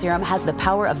next-generation serum has the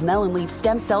power of melon leaf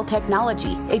stem cell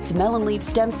technology. It's melon leaf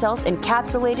stem cells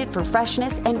encapsulated for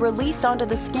freshness and released onto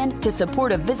the skin to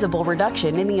support a visible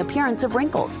reduction in the appearance of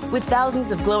wrinkles. With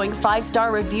thousands of glowing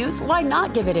 5-star reviews, why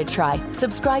not give it a try?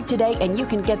 Subscribe today and you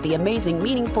can get the amazing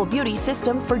Meaningful Beauty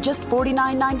system for just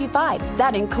 $49.95.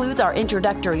 That includes our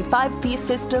introductory 5-piece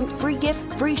system, free gifts,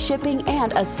 free shipping,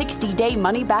 and a 60-day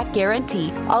money-back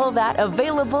guarantee. All of that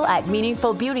available at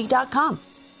meaningfulbeauty.com.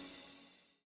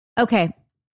 Okay.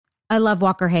 I love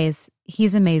Walker Hayes.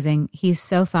 He's amazing. He's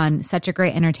so fun, such a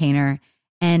great entertainer.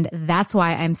 And that's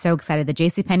why I'm so excited that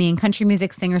JCPenney and country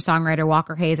music singer-songwriter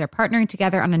Walker Hayes are partnering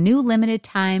together on a new limited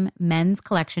time men's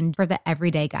collection for the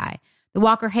everyday guy. The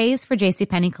Walker Hayes for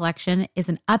JCPenney collection is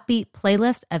an upbeat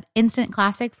playlist of instant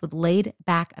classics with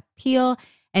laid-back appeal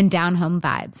and down-home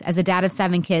vibes. As a dad of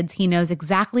 7 kids, he knows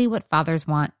exactly what fathers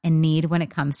want and need when it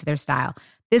comes to their style.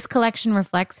 This collection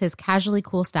reflects his casually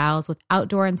cool styles with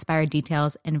outdoor-inspired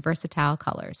details and versatile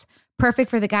colors. Perfect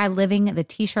for the guy living the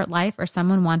t-shirt life or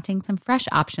someone wanting some fresh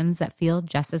options that feel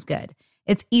just as good.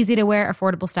 It's easy to wear,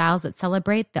 affordable styles that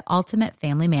celebrate the ultimate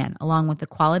family man, along with the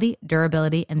quality,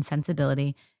 durability, and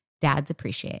sensibility dads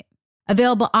appreciate.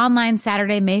 Available online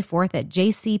Saturday, May 4th at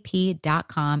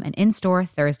jcp.com and in-store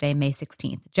Thursday, May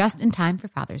 16th, just in time for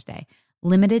Father's Day.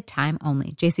 Limited time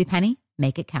only. JCPenney,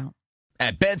 make it count.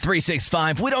 At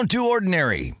Bet365, we don't do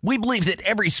ordinary. We believe that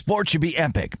every sport should be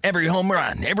epic. Every home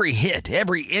run, every hit,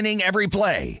 every inning, every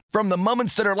play. From the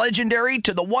moments that are legendary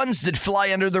to the ones that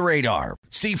fly under the radar.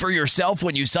 See for yourself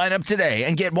when you sign up today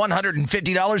and get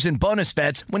 $150 in bonus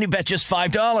bets when you bet just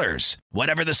 $5.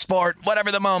 Whatever the sport, whatever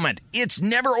the moment, it's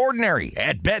never ordinary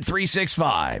at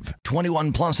Bet365.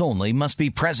 21 plus only. Must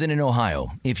be present in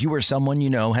Ohio. If you or someone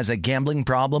you know has a gambling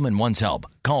problem and wants help,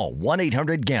 call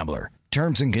 1-800-GAMBLER.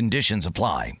 Terms and conditions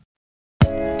apply.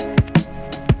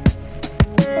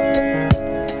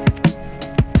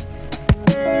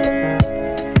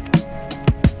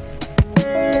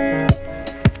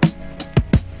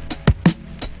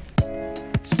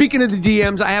 Speaking of the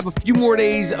DMs, I have a few more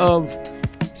days of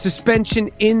suspension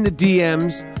in the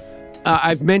DMs.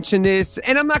 I've mentioned this,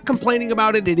 and I'm not complaining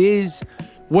about it. It is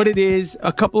what it is.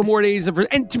 A couple of more days of...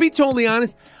 And to be totally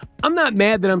honest, I'm not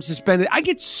mad that I'm suspended. I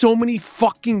get so many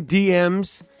fucking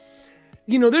DMs.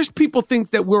 You know, there's people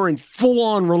think that we're in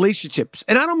full-on relationships.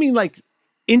 And I don't mean, like,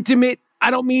 intimate.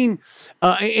 I don't mean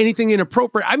anything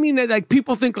inappropriate. I mean that, like,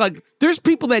 people think, like, there's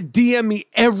people that DM me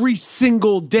every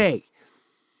single day.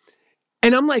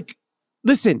 And I'm like,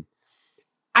 listen,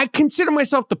 I consider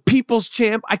myself the people's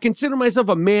champ. I consider myself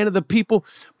a man of the people.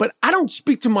 But I don't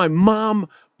speak to my mom,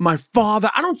 my father.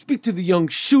 I don't speak to the young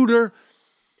shooter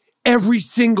every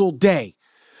single day.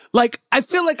 Like, I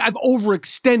feel like I've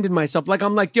overextended myself. Like,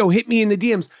 I'm like, yo, hit me in the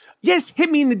DMs. Yes, hit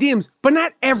me in the DMs, but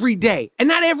not every day and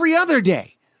not every other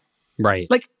day. Right.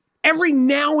 Like, every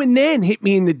now and then hit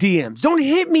me in the DMs. Don't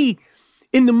hit me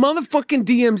in the motherfucking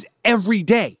DMs every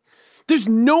day. There's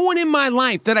no one in my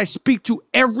life that I speak to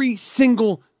every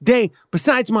single day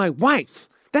besides my wife.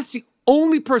 That's the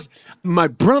only person. My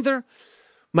brother,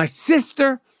 my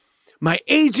sister, my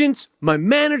agents, my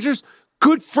managers,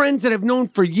 good friends that I've known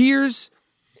for years.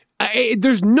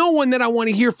 There's no one that I want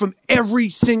to hear from every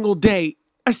single day,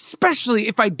 especially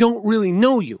if I don't really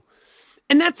know you.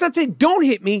 And that's not saying don't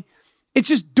hit me. It's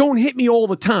just don't hit me all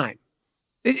the time.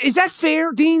 Is that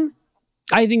fair, Dean?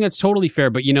 I think that's totally fair,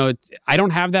 but I don't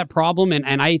have that problem,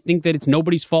 and I think that it's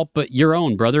nobody's fault but your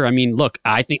own, brother. I mean, look,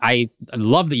 I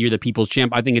love that you're the people's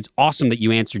champ. I think it's awesome that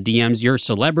you answer DMs. You're a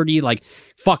celebrity. Like,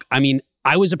 fuck, I mean,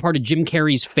 I was a part of Jim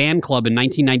Carrey's fan club in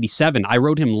 1997. I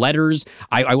wrote him letters.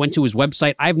 I went to his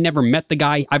website. I've never met the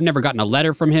guy. I've never gotten a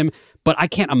letter from him, but I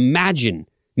can't imagine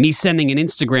me sending an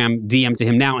Instagram DM to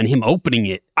him now and him opening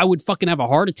it. I would fucking have a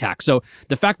heart attack. So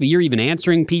the fact that you're even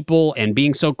answering people and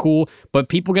being so cool, but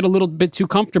people get a little bit too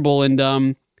comfortable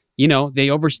and, they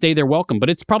overstay their welcome. But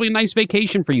it's probably a nice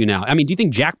vacation for you now. I mean, do you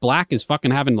think Jack Black is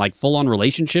fucking having like full-on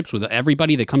relationships with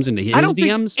everybody that comes into his DMs? I don't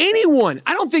think anyone.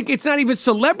 I don't think it's not even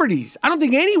celebrities. I don't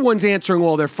think anyone's answering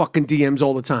all their fucking DMs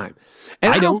all the time.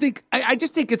 And I don't think, I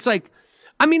just think it's like,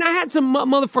 I mean, I had some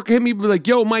motherfucker hit me be like,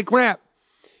 yo, Mike Rapp,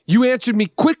 you answered me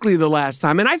quickly the last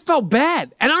time, and I felt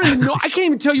bad. And I don't even know. I can't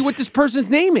even tell you what this person's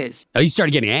name is. Oh, you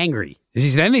started getting angry.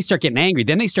 Then they start getting angry.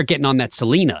 Then they start getting on that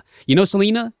Selena. You know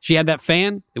Selena? She had that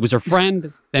fan. It was her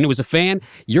friend. Then it was a fan.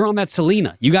 You're on that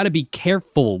Selena. You got to be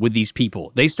careful with these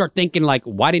people. They start thinking like,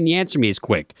 why didn't you answer me as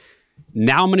quick?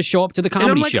 Now I'm going to show up to the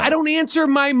comedy show. I don't answer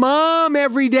my mom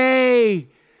every day.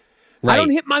 Right. I don't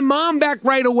hit my mom back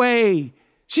right away.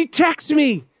 She texts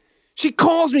me. She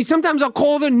calls me. Sometimes I'll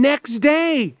call her next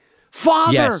day.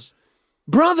 Father,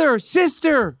 brother,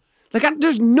 sister. Like,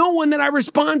 there's no one that I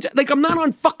respond to. Like, I'm not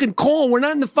on fucking call. We're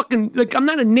not in the fucking, like, I'm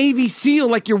not a Navy SEAL.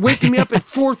 Like, you're waking me up at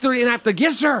 4:30 and I have to,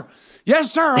 yes, sir.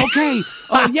 Yes, sir. Okay.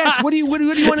 Yes. What do you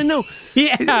want to know?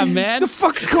 Yeah, man. The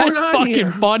fuck's going on here? That's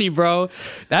fucking funny, bro.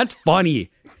 That's funny.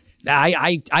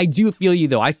 I do feel you,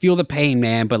 though. I feel the pain,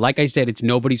 man. But like I said, it's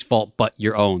nobody's fault but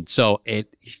your own. So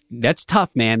that's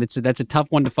tough, man. That's a tough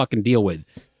one to fucking deal with.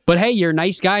 But hey, you're a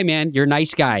nice guy, man. You're a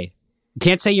nice guy.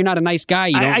 Can't say you're not a nice guy.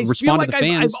 You don't respond to the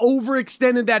fans. I've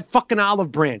overextended that fucking olive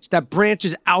branch. That branch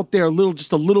is out there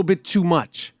just a little bit too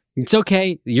much. It's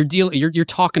okay. You're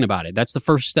talking about it. That's the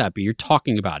first step. You're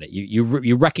talking about it.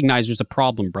 You recognize there's a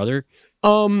problem, brother.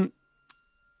 I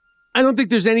don't think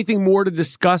there's anything more to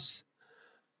discuss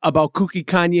about kooky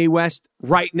Kanye West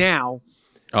right now.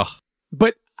 Oh.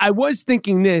 But I was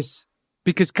thinking this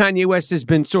because Kanye West has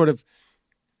been sort of,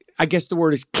 I guess the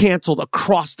word is canceled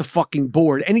across the fucking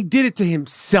board. And he did it to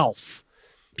himself.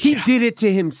 He did it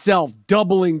to himself,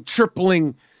 doubling,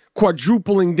 tripling,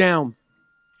 quadrupling down.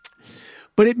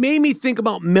 But it made me think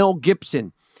about Mel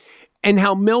Gibson and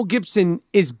how Mel Gibson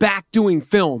is back doing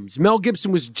films. Mel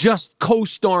Gibson was just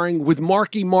co-starring with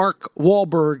Marky Mark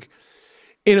Wahlberg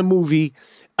in a movie.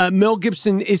 Mel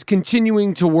Gibson is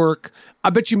continuing to work.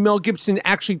 I bet you Mel Gibson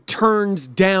actually turns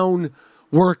down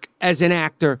work as an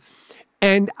actor.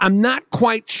 And I'm not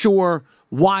quite sure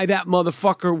why that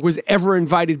motherfucker was ever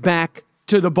invited back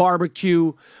to the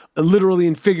barbecue, literally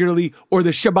and figuratively, or the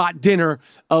Shabbat dinner,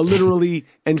 literally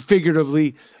and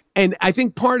figuratively. And I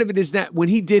think part of it is that when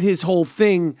he did his whole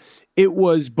thing, it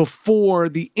was before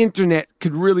the internet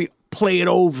could really play it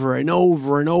over and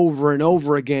over and over and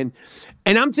over again.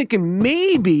 And I'm thinking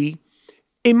maybe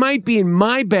it might be in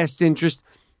my best interest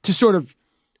to sort of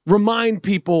remind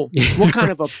people what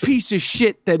kind of a piece of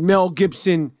shit that Mel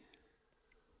Gibson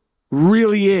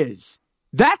really is.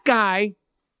 That guy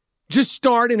just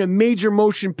starred in a major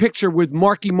motion picture with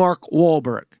Marky Mark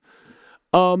Wahlberg.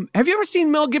 Have you ever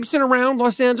seen Mel Gibson around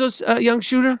Los Angeles, young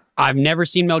shooter? I've never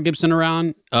seen Mel Gibson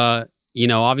around.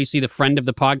 Obviously the friend of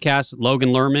the podcast, Logan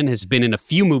Lerman, has been in a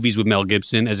few movies with Mel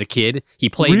Gibson as a kid. He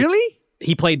played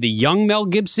the young Mel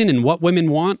Gibson in What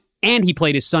Women Want. And he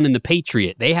played his son in The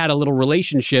Patriot. They had a little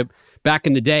relationship back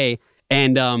in the day.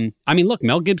 And, look,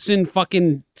 Mel Gibson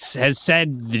fucking has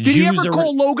said the Jews Did he ever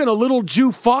call Logan a little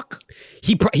Jew fuck?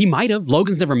 He might have.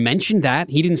 Logan's never mentioned that.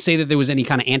 He didn't say that there was any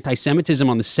kind of anti-Semitism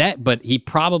on the set, but he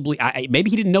probably, maybe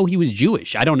he didn't know he was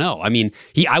Jewish. I don't know. I mean,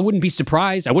 I wouldn't be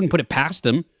surprised. I wouldn't put it past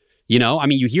him. You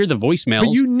hear the voicemails.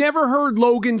 But you never heard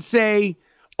Logan say,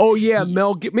 oh, yeah,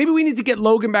 maybe we need to get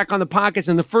Logan back on the podcast.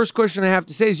 And the first question I have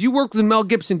to say is, you worked with Mel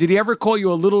Gibson. Did he ever call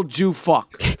you a little Jew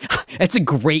fuck? That's a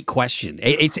great question.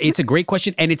 It's a great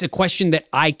question, and it's a question that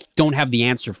I don't have the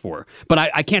answer for. But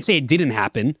I can't say it didn't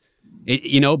happen.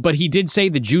 But he did say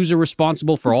the Jews are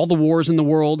responsible for all the wars in the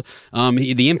world.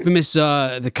 The infamous,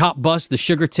 the cop bust, the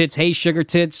sugar tits, hey, sugar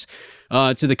tits.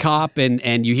 To the cop,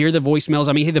 and you hear the voicemails.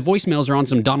 I mean, hey, the voicemails are on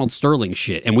some Donald Sterling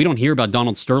shit, and we don't hear about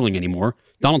Donald Sterling anymore.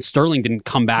 Donald Sterling didn't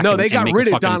come back. No, they got rid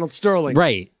of Donald Sterling.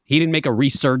 Right. He didn't make a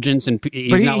resurgence, and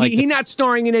he's not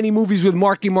starring in any movies with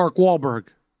Marky Mark Wahlberg.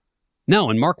 No,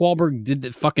 and Mark Wahlberg did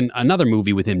the fucking another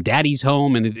movie with him, Daddy's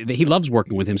Home, and he loves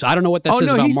working with him. So I don't know what that says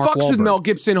about Mark Wahlberg. He fucks with Mel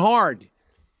Gibson hard.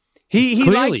 He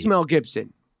likes Mel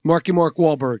Gibson, Mark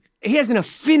Wahlberg. He has an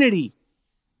affinity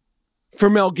for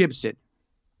Mel Gibson.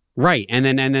 Right, and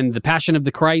then The Passion of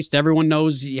the Christ. Everyone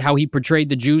knows how he portrayed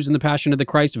the Jews in The Passion of the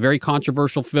Christ. A very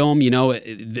controversial film. You know,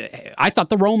 I thought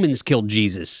the Romans killed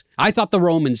Jesus. I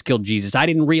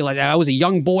didn't realize. I was a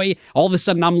young boy. All of a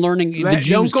sudden, I'm learning the Jews killed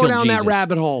Jesus. Don't go down that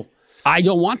rabbit hole. I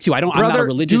don't want to. I'm not a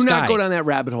religious guy. Do not go down that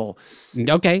rabbit hole.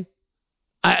 Okay.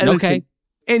 Listen,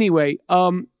 anyway,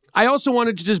 I also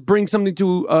wanted to just bring something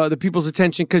to the people's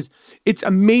attention because it's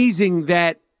amazing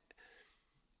that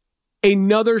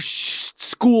another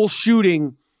school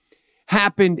shooting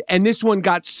happened, and this one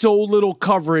got so little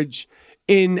coverage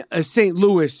in St.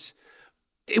 Louis.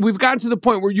 We've gotten to the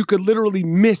point where you could literally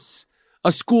miss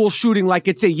a school shooting like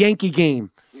it's a Yankee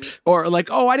game. Or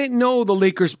like, I didn't know the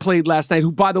Lakers played last night,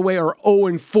 who, by the way, are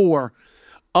 0-4.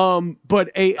 But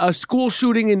a school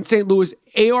shooting in St. Louis,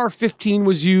 AR-15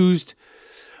 was used.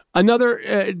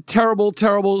 Another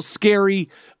terrible, scary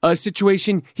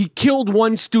situation. He killed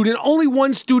one student, only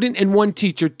one student and one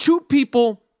teacher. 2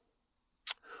 people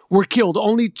were killed.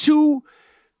 Only 2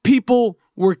 people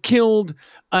were killed,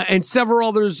 and several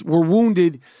others were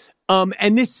wounded.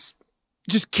 And this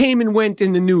just came and went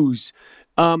in the news.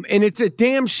 And it's a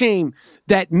damn shame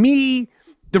that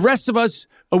the rest of us,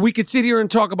 we could sit here and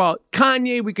talk about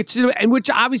Kanye, and which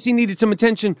obviously needed some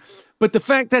attention. But the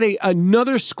fact that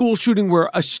another school shooting where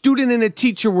a student and a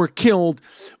teacher were killed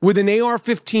with an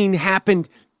AR-15 happened.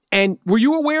 And were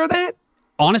you aware of that?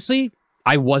 Honestly,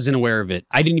 I wasn't aware of it.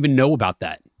 I didn't even know about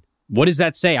that. What does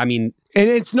that say? I mean... And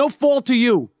it's no fault to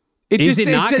you. It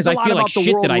says a lot about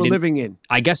the world we're living in.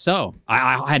 I guess so.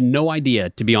 I had no idea,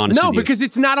 to be honest with you. No, because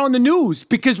it's not on the news.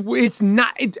 Because it's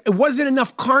not. It wasn't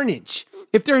enough carnage.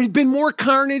 If there had been more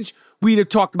carnage, we'd have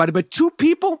talked about it. But 2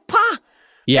 people?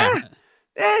 Yeah.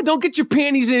 Don't get your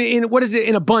panties in what is it,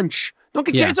 in a bunch. Don't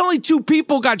get it's only 2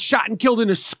 people got shot and killed in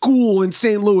a school in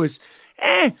St. Louis.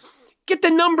 Get the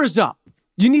numbers up.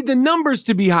 You need the numbers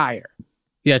to be higher.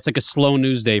 Yeah, it's like a slow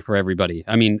news day for everybody.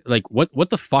 I mean, like, what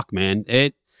the fuck, man?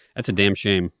 That's a damn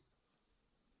shame.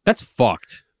 That's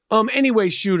fucked. Anyway,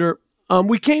 Shooter,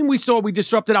 we came, we saw, we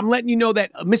disrupted. I'm letting you know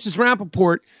that Mrs.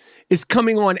 Rappaport is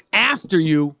coming on after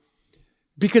you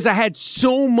because I had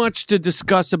so much to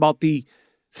discuss about the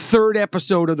 3rd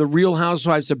episode of the Real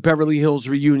Housewives of Beverly Hills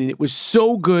reunion. It was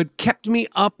so good, kept me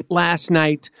up last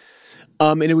night,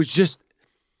 and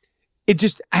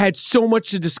I had so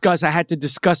much to discuss. I had to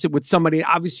discuss it with somebody.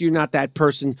 Obviously, you're not that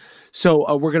person.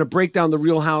 So we're going to break down the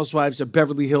Real Housewives of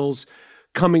Beverly Hills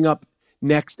coming up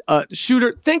next.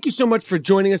 Shooter, thank you so much for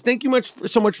joining us. Thank you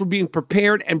so much for being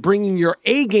prepared and bringing your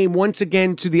A game once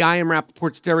again to the I Am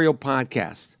Rappaport Stereo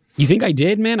podcast. You think I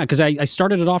did, man? Because I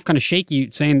started it off kind of shaky,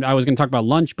 saying I was going to talk about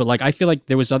lunch, but like I feel like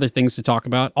there was other things to talk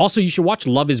about. Also, you should watch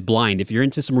Love is Blind. If you're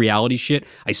into some reality shit,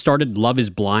 I started Love is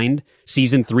Blind,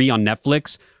 season 3 on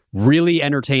Netflix. Really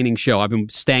entertaining show. I've been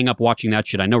staying up watching that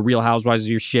shit. I know Real Housewives is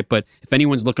your shit, but if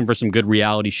anyone's looking for some good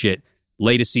reality shit,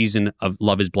 latest season of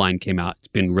Love is Blind came out. It's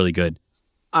been really good.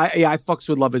 I fucks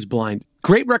with Love is Blind.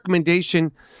 Great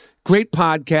recommendation. Great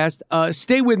podcast.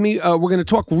 Stay with me. We're going to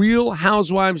talk Real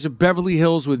Housewives of Beverly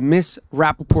Hills with Miss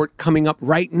Rappaport coming up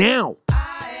right now.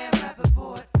 I Am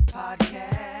Rappaport Podcast.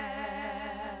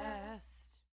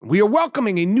 We are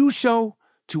welcoming a new show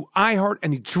to iHeart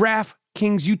and the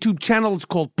DraftKings YouTube channel. It's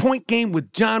called Point Game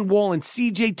with John Wall and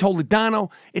CJ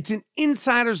Toledano. It's an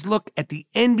insider's look at the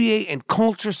NBA and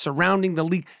culture surrounding the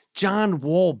league. John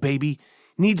Wall, baby.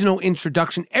 Needs no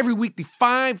introduction. Every week, the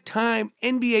 5-time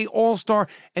NBA All-Star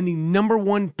and the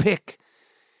 #1 pick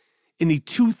in the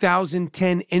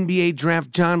 2010 NBA Draft,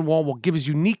 John Wall will give his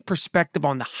unique perspective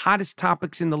on the hottest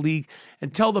topics in the league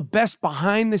and tell the best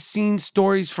behind-the-scenes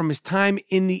stories from his time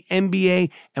in the NBA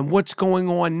and what's going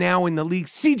on now in the league.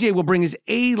 CJ will bring his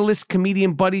A-list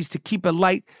comedian buddies to keep it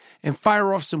light and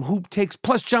fire off some hoop takes.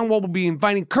 Plus, John Wall will be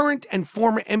inviting current and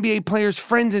former NBA players,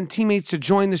 friends, and teammates to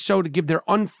join the show to give their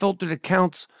unfiltered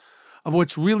accounts of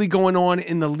what's really going on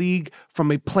in the league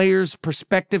from a player's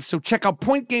perspective. So check out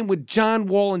Point Game with John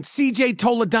Wall and CJ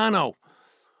Toledano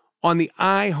on the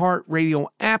iHeartRadio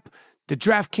app, the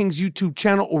DraftKings YouTube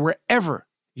channel, or wherever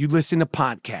you listen to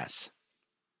podcasts.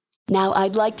 Now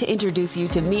I'd like to introduce you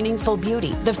to Meaningful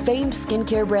Beauty, the famed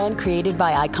skincare brand created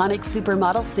by iconic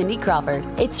supermodel Cindy Crawford.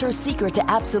 It's her secret to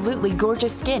absolutely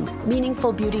gorgeous skin.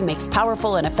 Meaningful Beauty makes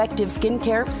powerful and effective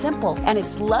skincare simple, and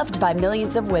it's loved by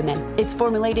millions of women. It's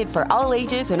formulated for all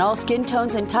ages and all skin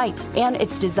tones and types, and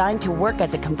it's designed to work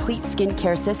as a complete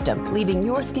skincare system, leaving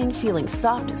your skin feeling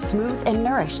soft, smooth, and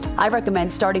nourished. I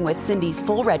recommend starting with Cindy's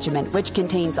full regimen, which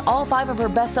contains all 5 of her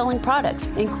best-selling products,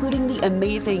 including the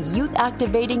amazing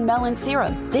youth-activating Melon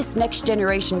Serum. This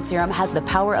next-generation serum has the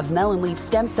power of melon leaf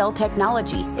stem cell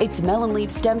technology. It's melon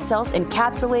leaf stem cells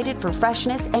encapsulated for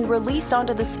freshness and released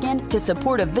onto the skin to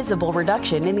support a visible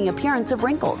reduction in the appearance of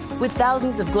wrinkles. With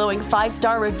thousands of glowing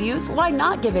 5-star reviews, why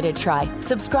not give it a try?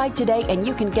 Subscribe today and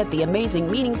you can get the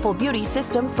amazing Meaningful Beauty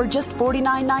system for just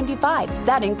 $49.95.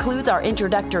 That includes our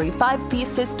introductory 5-piece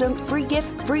system, free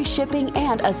gifts, free shipping,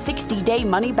 and a 60-day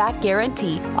money-back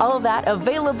guarantee. All of that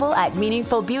available at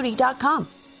meaningfulbeauty.com.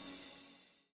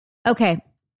 Okay.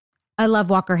 I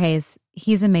love Walker Hayes.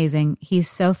 He's amazing. He's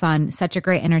so fun, such a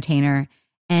great entertainer.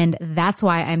 And that's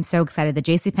why I'm so excited that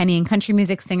JCPenney and country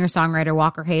music singer-songwriter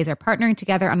Walker Hayes are partnering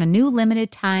together on a new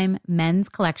limited time men's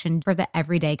collection for the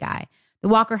everyday guy. The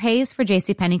Walker Hayes for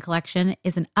JCPenney collection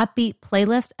is an upbeat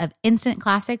playlist of instant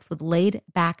classics with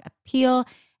laid-back appeal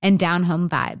and down-home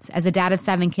vibes. As a dad of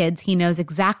 7 kids, he knows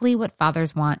exactly what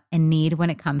fathers want and need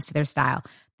when it comes to their style.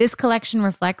 This collection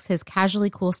reflects his casually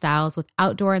cool styles with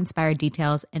outdoor-inspired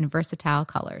details and versatile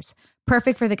colors.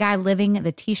 Perfect for the guy living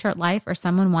the t-shirt life or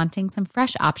someone wanting some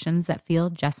fresh options that feel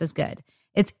just as good.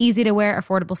 It's easy to wear,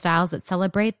 affordable styles that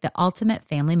celebrate the ultimate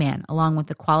family man, along with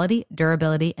the quality,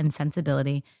 durability, and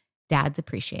sensibility dads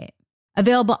appreciate.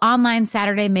 Available online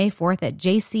Saturday, May 4th at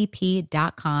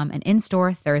jcp.com and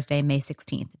in-store Thursday, May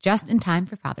 16th, just in time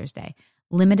for Father's Day.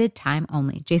 Limited time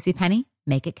only. JCPenney,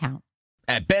 make it count.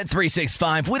 At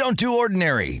Bet365, we don't do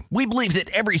ordinary. We believe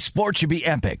that every sport should be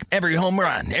epic. Every home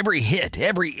run, every hit,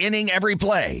 every inning, every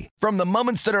play. From the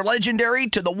moments that are legendary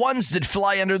to the ones that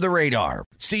fly under the radar.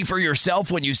 See for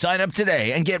yourself when you sign up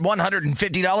today and get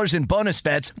 $150 in bonus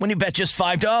bets when you bet just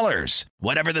 $5.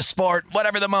 Whatever the sport,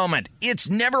 whatever the moment, it's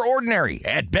never ordinary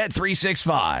at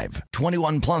Bet365.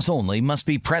 21 plus only. Must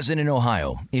be present in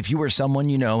Ohio. If you or someone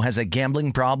you know has a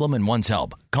gambling problem and wants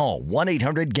help, call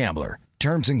 1-800-GAMBLER.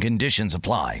 Terms and conditions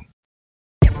apply.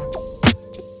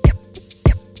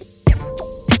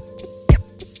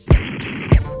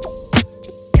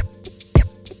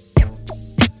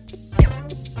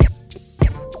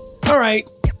 All right.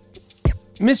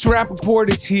 Miss Rappaport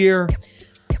is here.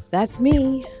 That's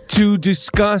me. To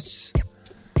discuss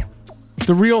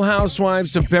the Real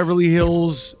Housewives of Beverly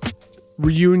Hills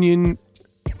reunion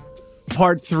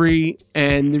part 3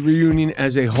 and the reunion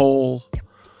as a whole.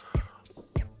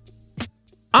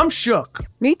 I'm shook.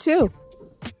 Me too.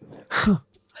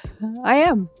 I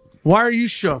am. Why are you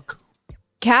shook?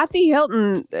 Kathy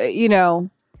Hilton, the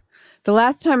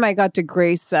last time I got to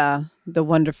grace the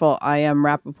wonderful I Am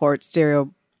Rappaport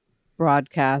stereo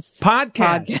podcast,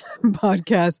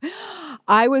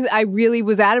 I really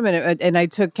was adamant and I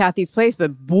took Kathy's place,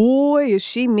 but boy, is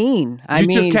she mean.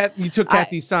 You took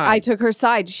Kathy's side. I took her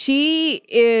side. She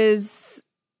is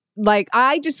like,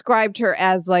 I described her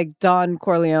as like Don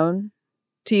Corleone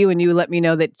to you, and you let me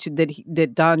know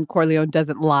that Don Corleone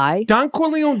doesn't lie. Don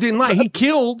Corleone didn't lie. He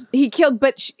killed.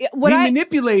 But he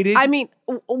manipulated. I mean,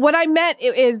 what I meant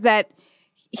is that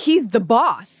he's the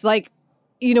boss. Like,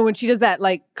 when she does that,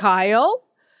 like, Kyle,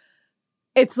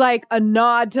 it's like a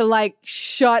nod to like,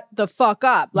 shut the fuck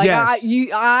up. Like,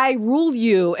 yes. I rule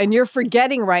you, and you're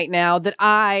forgetting right now that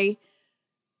I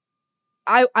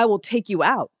will take you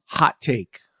out. Hot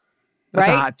take. That's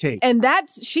right? a hot take. And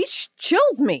she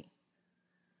chills me.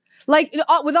 Like,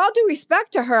 with all due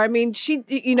respect to her, I mean, she,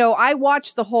 I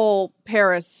watched the whole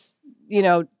Paris,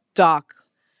 doc,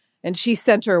 and she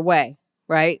sent her away,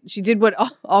 right? She did what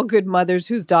all good mothers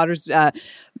whose daughters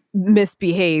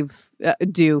misbehave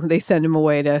do. They send them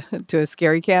away to a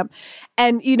scary camp.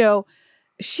 And,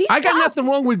 I got nothing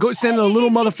wrong with sending a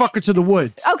little motherfucker to the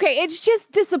woods. Okay, it's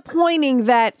just disappointing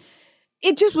that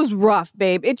it just was rough,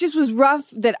 babe. It just was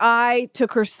rough that I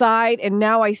took her side, and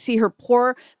now I see her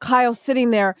poor Kyle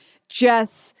sitting there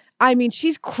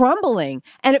she's crumbling.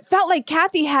 And it felt like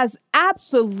Kathy has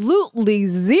absolutely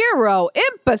zero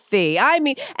empathy.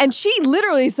 And she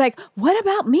literally is like, what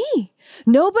about me?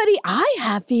 I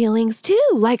have feelings too.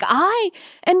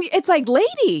 And it's like,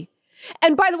 lady.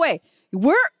 And by the way,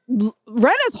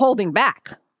 Rena's holding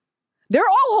back. They're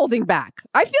all holding back.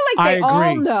 I feel like they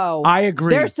all know. I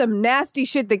agree. There's some nasty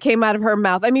shit that came out of her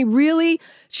mouth. I mean, really,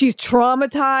 she's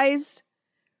traumatized,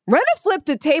 Rinna flipped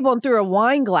a table and threw a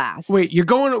wine glass. Wait, you're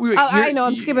going. I know.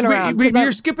 I'm skipping around.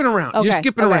 You're skipping around. Okay, You're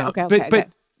skipping around. Okay.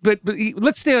 But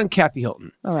let's stay on Kathy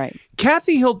Hilton. All right.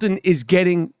 Kathy Hilton is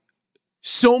getting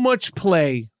so much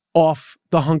play off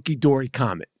the hunky dory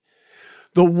comment.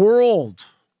 The world,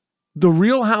 the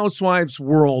Real Housewives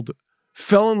world,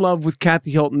 fell in love with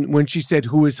Kathy Hilton when she said,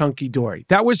 "Who is hunky dory?"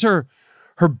 That was her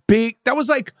big. That was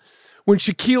like when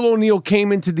Shaquille O'Neal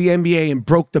came into the NBA and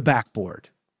broke the backboard.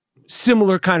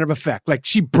 Similar kind of effect. Like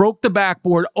she broke the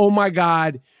backboard. Oh my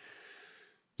God.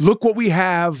 Look what we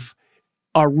have.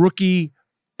 A rookie,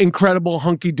 incredible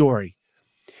hunky dory.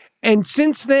 And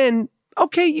since then,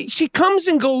 okay, she comes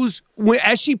and goes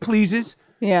as she pleases.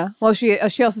 Yeah. Well, she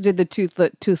also did the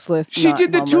toothless. She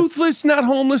did the toothless, not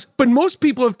homeless. But most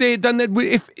people, if they had done that,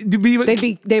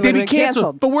 they'd be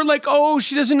canceled. But we're like, oh,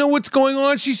 she doesn't know what's going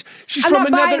on. She's from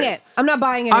another. I'm not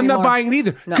buying it. I'm not buying it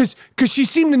either because she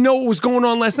seemed to know what was going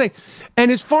on last night.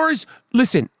 And as far as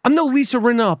listen, I'm no Lisa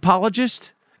Rinna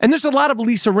apologist, and there's a lot of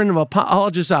Lisa Rinna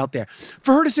apologists out there.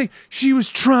 For her to say she was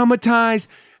traumatized,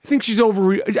 I think she's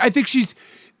over. I think she's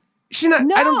not.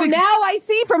 No, I don't think now I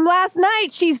see from last night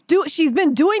she's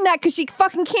been doing that because she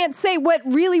fucking can't say what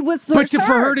really was. But for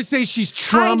her to say she's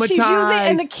traumatized, she's using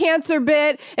in the cancer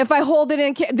bit. If I hold it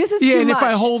in, this is too much. Yeah, and if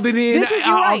I hold it in,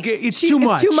 I'll get it's too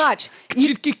much. It's too much.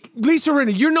 Lisa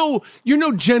Rinna, you're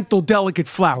no gentle, delicate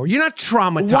flower. You're not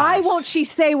traumatized. Why won't she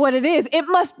say what it is? It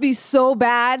must be so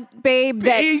bad, babe.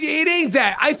 That it ain't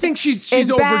that. I think she's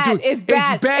overdoing. It's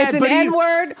bad. It's bad. It's an N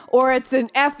word or it's an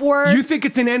F word. You think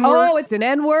it's an N word? Oh, it's an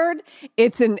N word.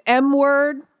 It's an M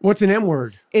word. What's an M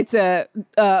word? It's a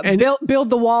build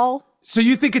the wall. So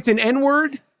you think it's an N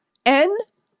word? N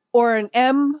or an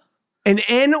M? An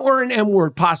N or an M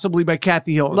word, possibly by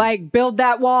Kathy Hilton. Like build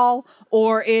that wall,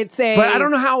 or it's a. But I don't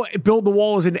know how build the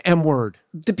wall is an M word.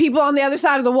 The people on the other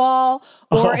side of the wall,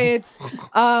 or it's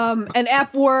an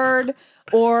F word,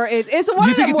 or it's one of them words.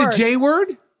 You think it's a J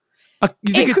word?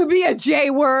 It could be a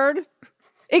J word.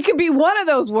 It could be one of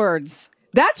those words.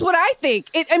 That's what I think.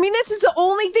 I mean, this is the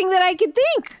only thing that I can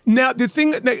think. Now, the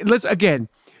thing, let's, again,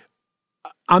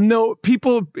 I'm no,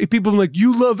 people are like,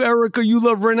 you love Erica, you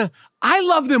love Rinna. I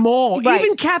love them all. Right.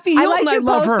 Even Kathy Hilton, I liked your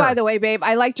love post, her. by the way, babe.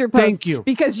 I liked your post. Thank you.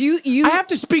 Because you I have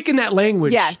to speak in that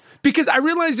language. Yes. Because I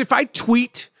realize if I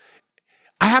tweet,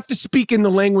 I have to speak in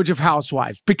the language of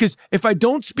housewives. Because if I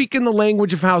don't speak in the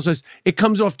language of housewives, it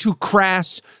comes off too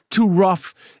crass, too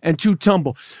rough, and too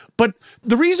tumble. But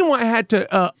the reason why I had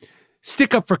to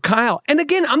stick up for Kyle, and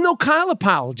again, I'm no Kyle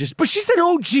apologist, but she's an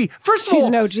OG. First of all, she's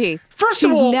an OG. She's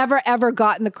never ever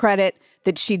gotten the credit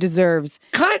that she deserves.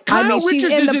 Kyle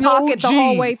Richards is in the pocket OG.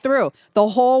 the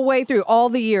whole way through, all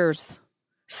the years,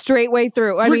 straight way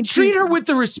through. I mean, treat her with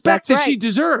the respect that she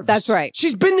deserves. That's right.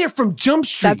 She's been there from Jump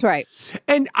Street. That's right.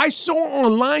 And I saw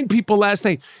online people last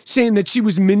night saying that she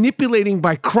was manipulating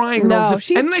by crying. No,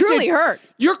 she's truly hurt.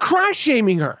 You're cry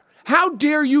shaming her. How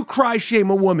dare you cry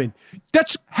shame a woman?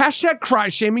 That's hashtag cry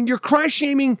shaming. You're cry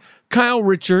shaming Kyle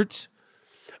Richards.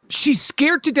 She's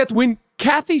scared to death. When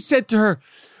Kathy said to her,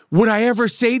 would I ever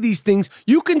say these things?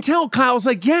 You can tell Kyle's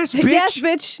like, yes, bitch. Yes,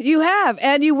 bitch, you have,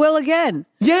 and you will again.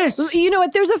 Yes. You know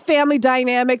what? There's a family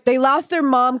dynamic. They lost their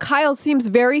mom. Kyle seems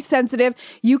very sensitive.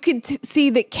 You could see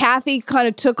that Kathy kind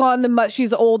of took on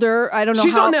she's older. I don't know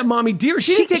She's on that mommy dearest.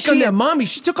 She didn't take on that mommy.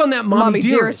 She took on that mommy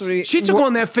dearest. She took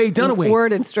on that Faye Dunaway.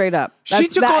 Word and straight up. She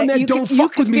took on that don't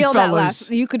fuck with me, fellas.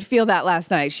 You could feel that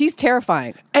last night. She's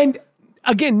terrifying. And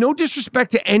again, no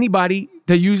disrespect to anybody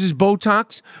that uses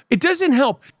Botox. It doesn't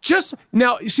help. Just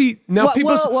now,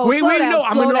 people. Wait,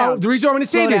 no. The reason I'm going to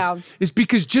say this is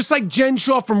because just like Jen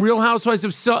Shaw from Real Housewives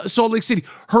of Salt Lake City,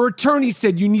 her attorney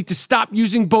said you need to stop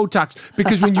using Botox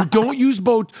because when you don't use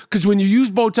when you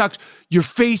use Botox, your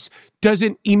face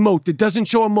doesn't emote. It doesn't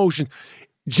show emotion.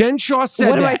 Jen Shaw said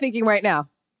What am I thinking right now?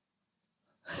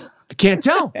 I can't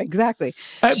tell. Exactly.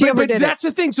 But that's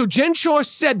the thing. So Jen Shaw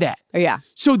said that. Yeah.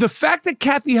 So the fact that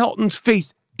Kathy Hilton's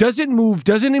face doesn't move,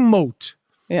 doesn't emote.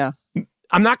 Yeah.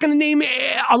 I'm not going to name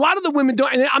a lot of the women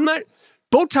don't, and I'm not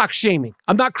Botox shaming.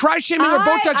 I'm not cry shaming or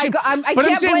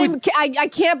Botox shaming. I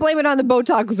can't blame it on the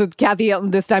Botox with Kathy Hilton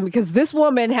this time because this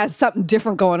woman has something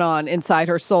different going on inside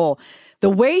her soul. The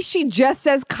way she just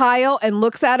says Kyle and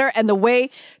looks at her and the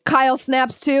way Kyle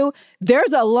snaps too,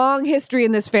 there's a long history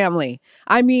in this family.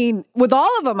 I mean, with all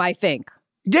of them, I think.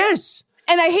 Yes.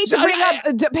 And I hate to bring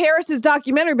up Paris's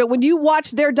documentary, but when you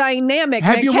watch their dynamic...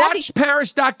 Have you watched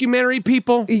Paris documentary,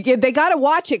 people? Yeah, they got to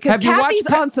watch it because Kathy's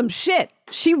on some shit.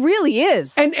 She really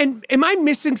is. And am I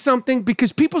missing something?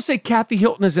 Because people say Kathy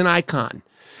Hilton is an icon.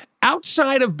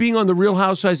 Outside of being on The Real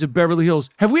Housewives of Beverly Hills,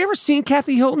 have we ever seen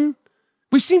Kathy Hilton?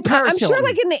 We've seen Paris I'm sure Hilton.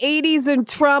 like in the 80s and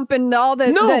Trump and all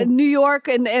the New York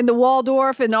and the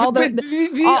Waldorf and all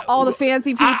all the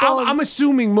fancy people. I'm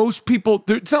assuming most people,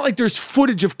 it's not like there's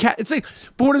footage of Cat. It's like,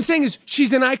 but what I'm saying is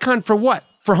she's an icon for what?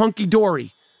 For hunky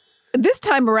dory. This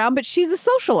time around, but she's a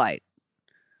socialite.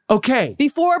 Okay.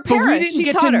 Before Paris, but we didn't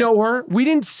get to know her. We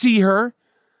didn't see her.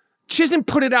 She hasn't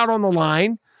put it out on the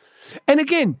line. And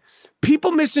again,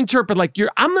 people misinterpret like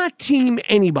I'm not team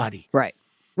anybody. Right.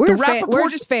 We're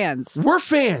just fans. We're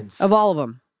fans. Of all of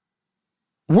them.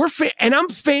 And I'm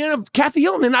a fan of Kathy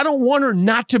Hilton, and I don't want her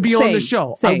not to be on the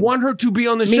show. Same. I want her to be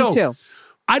on the show. Me too.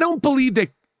 I don't believe that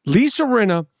Lisa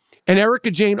Rinna and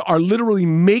Erika Jayne are literally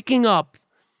making up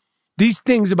these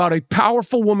things about a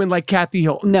powerful woman like Kathy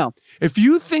Hilton. No. If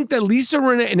you think that Lisa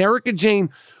Rinna and Erika Jayne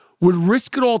would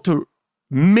risk it all to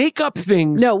make up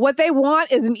things. No, what they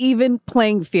want is an even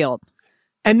playing field.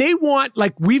 And they want,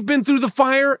 like, we've been through the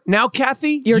fire. Now,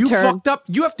 Kathy, you fucked up.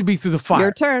 You have to be through the fire.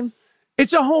 Your turn.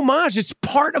 It's a homage. It's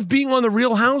part of being on The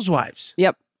Real Housewives.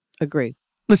 Yep. Agree.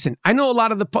 Listen, I know a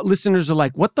lot of the listeners are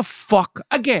like, what the fuck?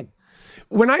 Again,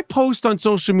 when I post on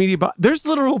social media, there's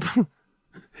literal...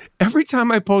 every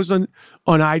time I post on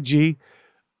IG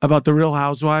about The Real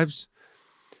Housewives,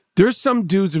 there's some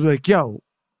dudes who be like, yo,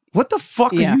 what the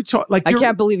fuck are you talking? Like, I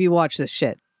can't believe you watch this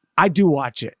shit. I do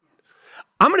watch it.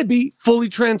 I'm going to be fully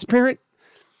transparent.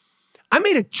 I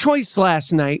made a choice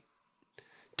last night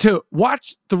to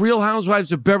watch The Real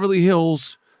Housewives of Beverly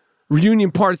Hills Reunion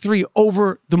Part 3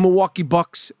 over the Milwaukee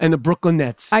Bucks and the Brooklyn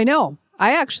Nets. I know.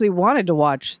 I actually wanted to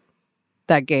watch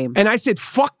that game. And I said,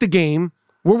 fuck the game.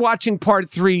 We're watching Part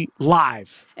 3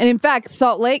 live. And in fact,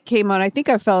 Salt Lake came on. I think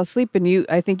I fell asleep and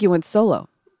I think you went solo.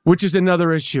 Which is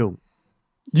another issue.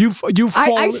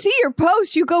 I see your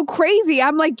post. You go crazy.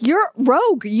 I'm like, you're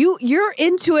rogue. You're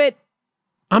into it.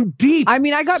 I'm deep. I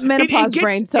mean, I got menopause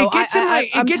brain, so it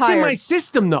gets in my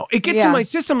system, though. It gets in my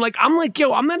system. Like, I'm like,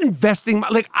 yo, I'm not investing.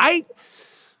 I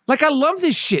love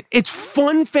this shit. It's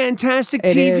fun, fantastic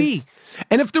TV. Is.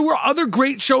 And if there were other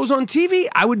great shows on TV,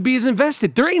 I would be as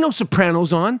invested. There ain't no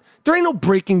Sopranos on. There ain't no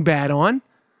Breaking Bad on.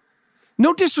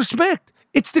 No disrespect.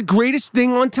 It's the greatest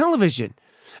thing on television.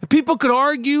 People could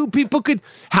argue. People could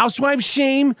housewife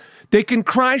shame. They can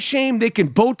cry shame. They can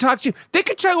Botox shame. They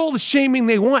can try all the shaming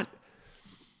they want.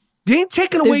 They ain't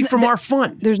taking away from our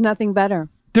fun. There's nothing better.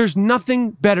 There's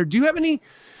nothing better. Do you have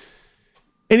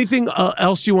anything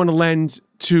else you want to lend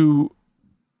to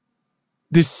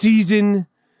this season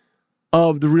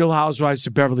of The Real Housewives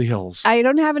of Beverly Hills? I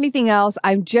don't have anything else.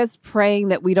 I'm just praying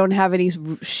that we don't have any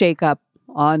shakeup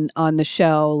on the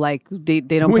show. Like they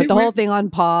don't put the whole thing on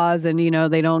pause and,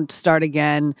 they don't start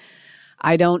again.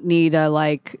 I don't need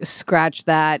to scratch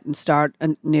that and start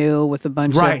anew with a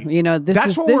bunch of, this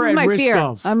is my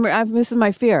fear. This is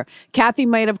my fear. Kathy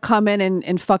might have come in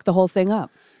and fucked the whole thing up.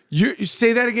 You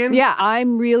say that again? Yeah,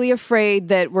 I'm really afraid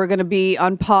that we're going to be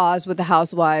on pause with the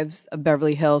Housewives of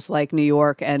Beverly Hills, like New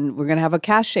York, and we're going to have a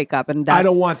cast shakeup. And I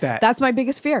don't want that. That's my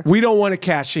biggest fear. We don't want a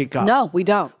cast shakeup. No, we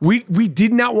don't. We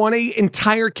did not want an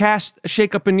entire cast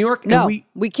shakeup in New York. No, and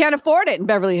we can't afford it in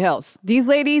Beverly Hills. These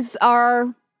ladies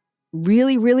are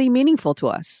really, really meaningful to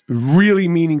us. Really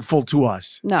meaningful to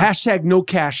us. No. Hashtag no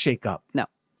cast shakeup. No.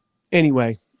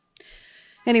 Anyway,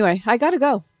 I got to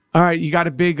go. All right, you got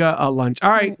a big lunch.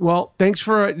 All right, well, thanks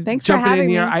for jumping in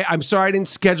here. I'm sorry I didn't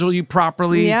schedule you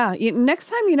properly. Yeah, next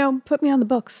time, put me on the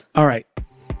books. All right.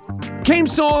 Came,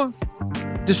 saw,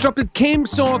 disrupted, came,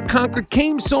 saw, conquered,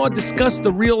 came, saw, discussed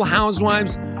The Real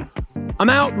Housewives. I'm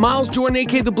out. Miles Jordan,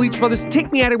 a.k.a. the Bleach Brothers.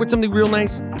 Take me out of here with something real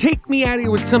nice. Take me out of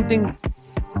here with something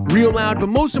real loud. But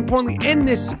most importantly, end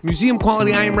this museum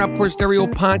quality I Am Rappaport Stereo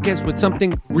podcast with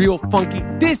something real funky.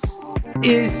 This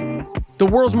is the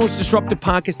world's most disruptive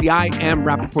podcast, the I Am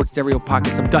Rappaport Stereo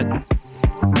podcast. I'm done.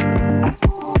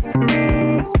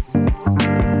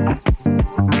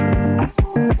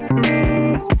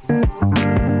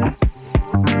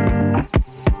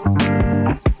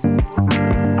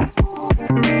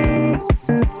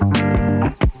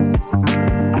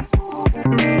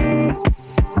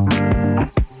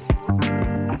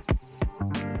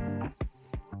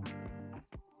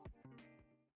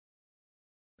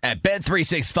 At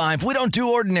Bet365, we don't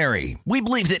do ordinary. We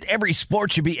believe that every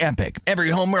sport should be epic. Every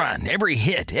home run, every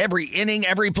hit, every inning,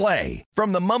 every play.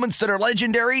 From the moments that are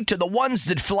legendary to the ones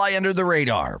that fly under the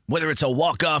radar. Whether it's a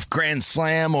walk-off grand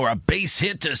slam or a base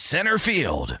hit to center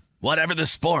field. Whatever the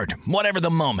sport, whatever the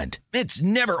moment. It's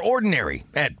never ordinary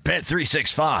at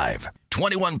Bet365.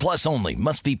 21 plus only.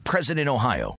 Must be present in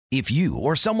Ohio. If you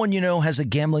or someone you know has a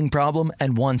gambling problem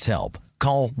and wants help,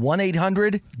 call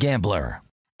 1-800-GAMBLER.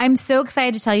 I'm so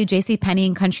excited to tell you JCPenney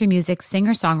and country music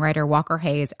singer-songwriter Walker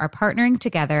Hayes are partnering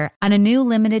together on a new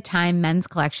limited-time men's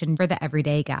collection for the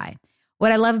everyday guy.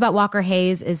 What I love about Walker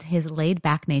Hayes is his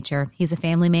laid-back nature. He's a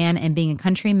family man, and being a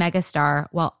country megastar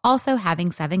while also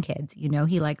having 7 kids, you know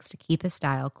he likes to keep his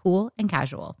style cool and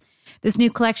casual. This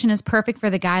new collection is perfect for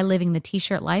the guy living the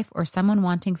t-shirt life or someone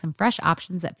wanting some fresh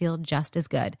options that feel just as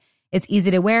good. It's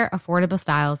easy to wear, affordable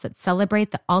styles that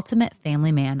celebrate the ultimate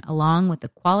family man, along with the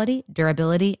quality,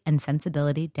 durability, and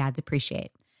sensibility dads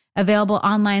appreciate. Available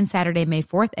online Saturday, May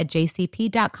 4th at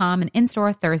jcp.com and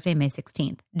in-store Thursday, May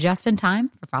 16th. Just in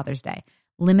time for Father's Day.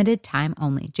 Limited time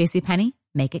only. JCPenney,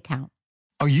 make it count.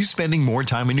 Are you spending more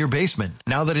time in your basement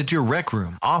now that it's your rec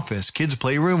room, office, kids'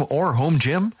 playroom, or home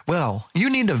gym? Well,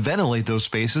 you need to ventilate those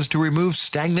spaces to remove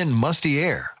stagnant, musty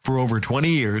air. For over 20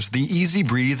 years, the Easy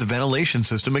Breathe ventilation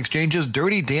system exchanges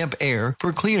dirty, damp air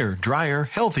for cleaner, drier,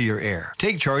 healthier air.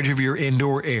 Take charge of your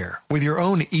indoor air with your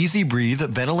own Easy Breathe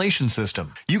ventilation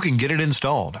system. You can get it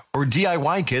installed, or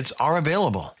DIY kits are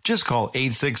available. Just call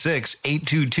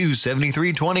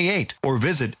 866-822-7328 or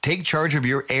visit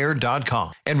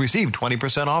takechargeofyourair.com and receive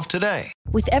 20% off today.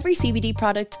 With every CBD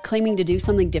product claiming to do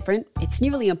something different, it's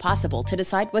nearly impossible to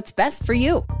decide what's best for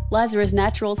you. Lazarus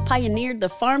Naturals pioneered the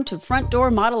farm-to-front-door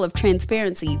model of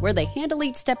transparency, where they handle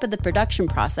each step of the production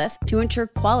process to ensure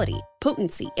quality,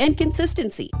 potency, and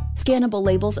consistency. Scannable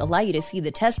labels allow you to see the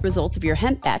test results of your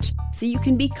hemp batch, so you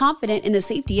can be confident in the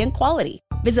safety and quality.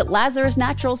 Visit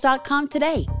LazarusNaturals.com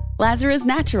today. Lazarus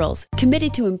Naturals,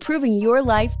 committed to improving your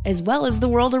life as well as the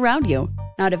world around you.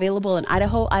 Not available in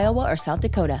Idaho, Iowa, or South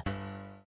Dakota.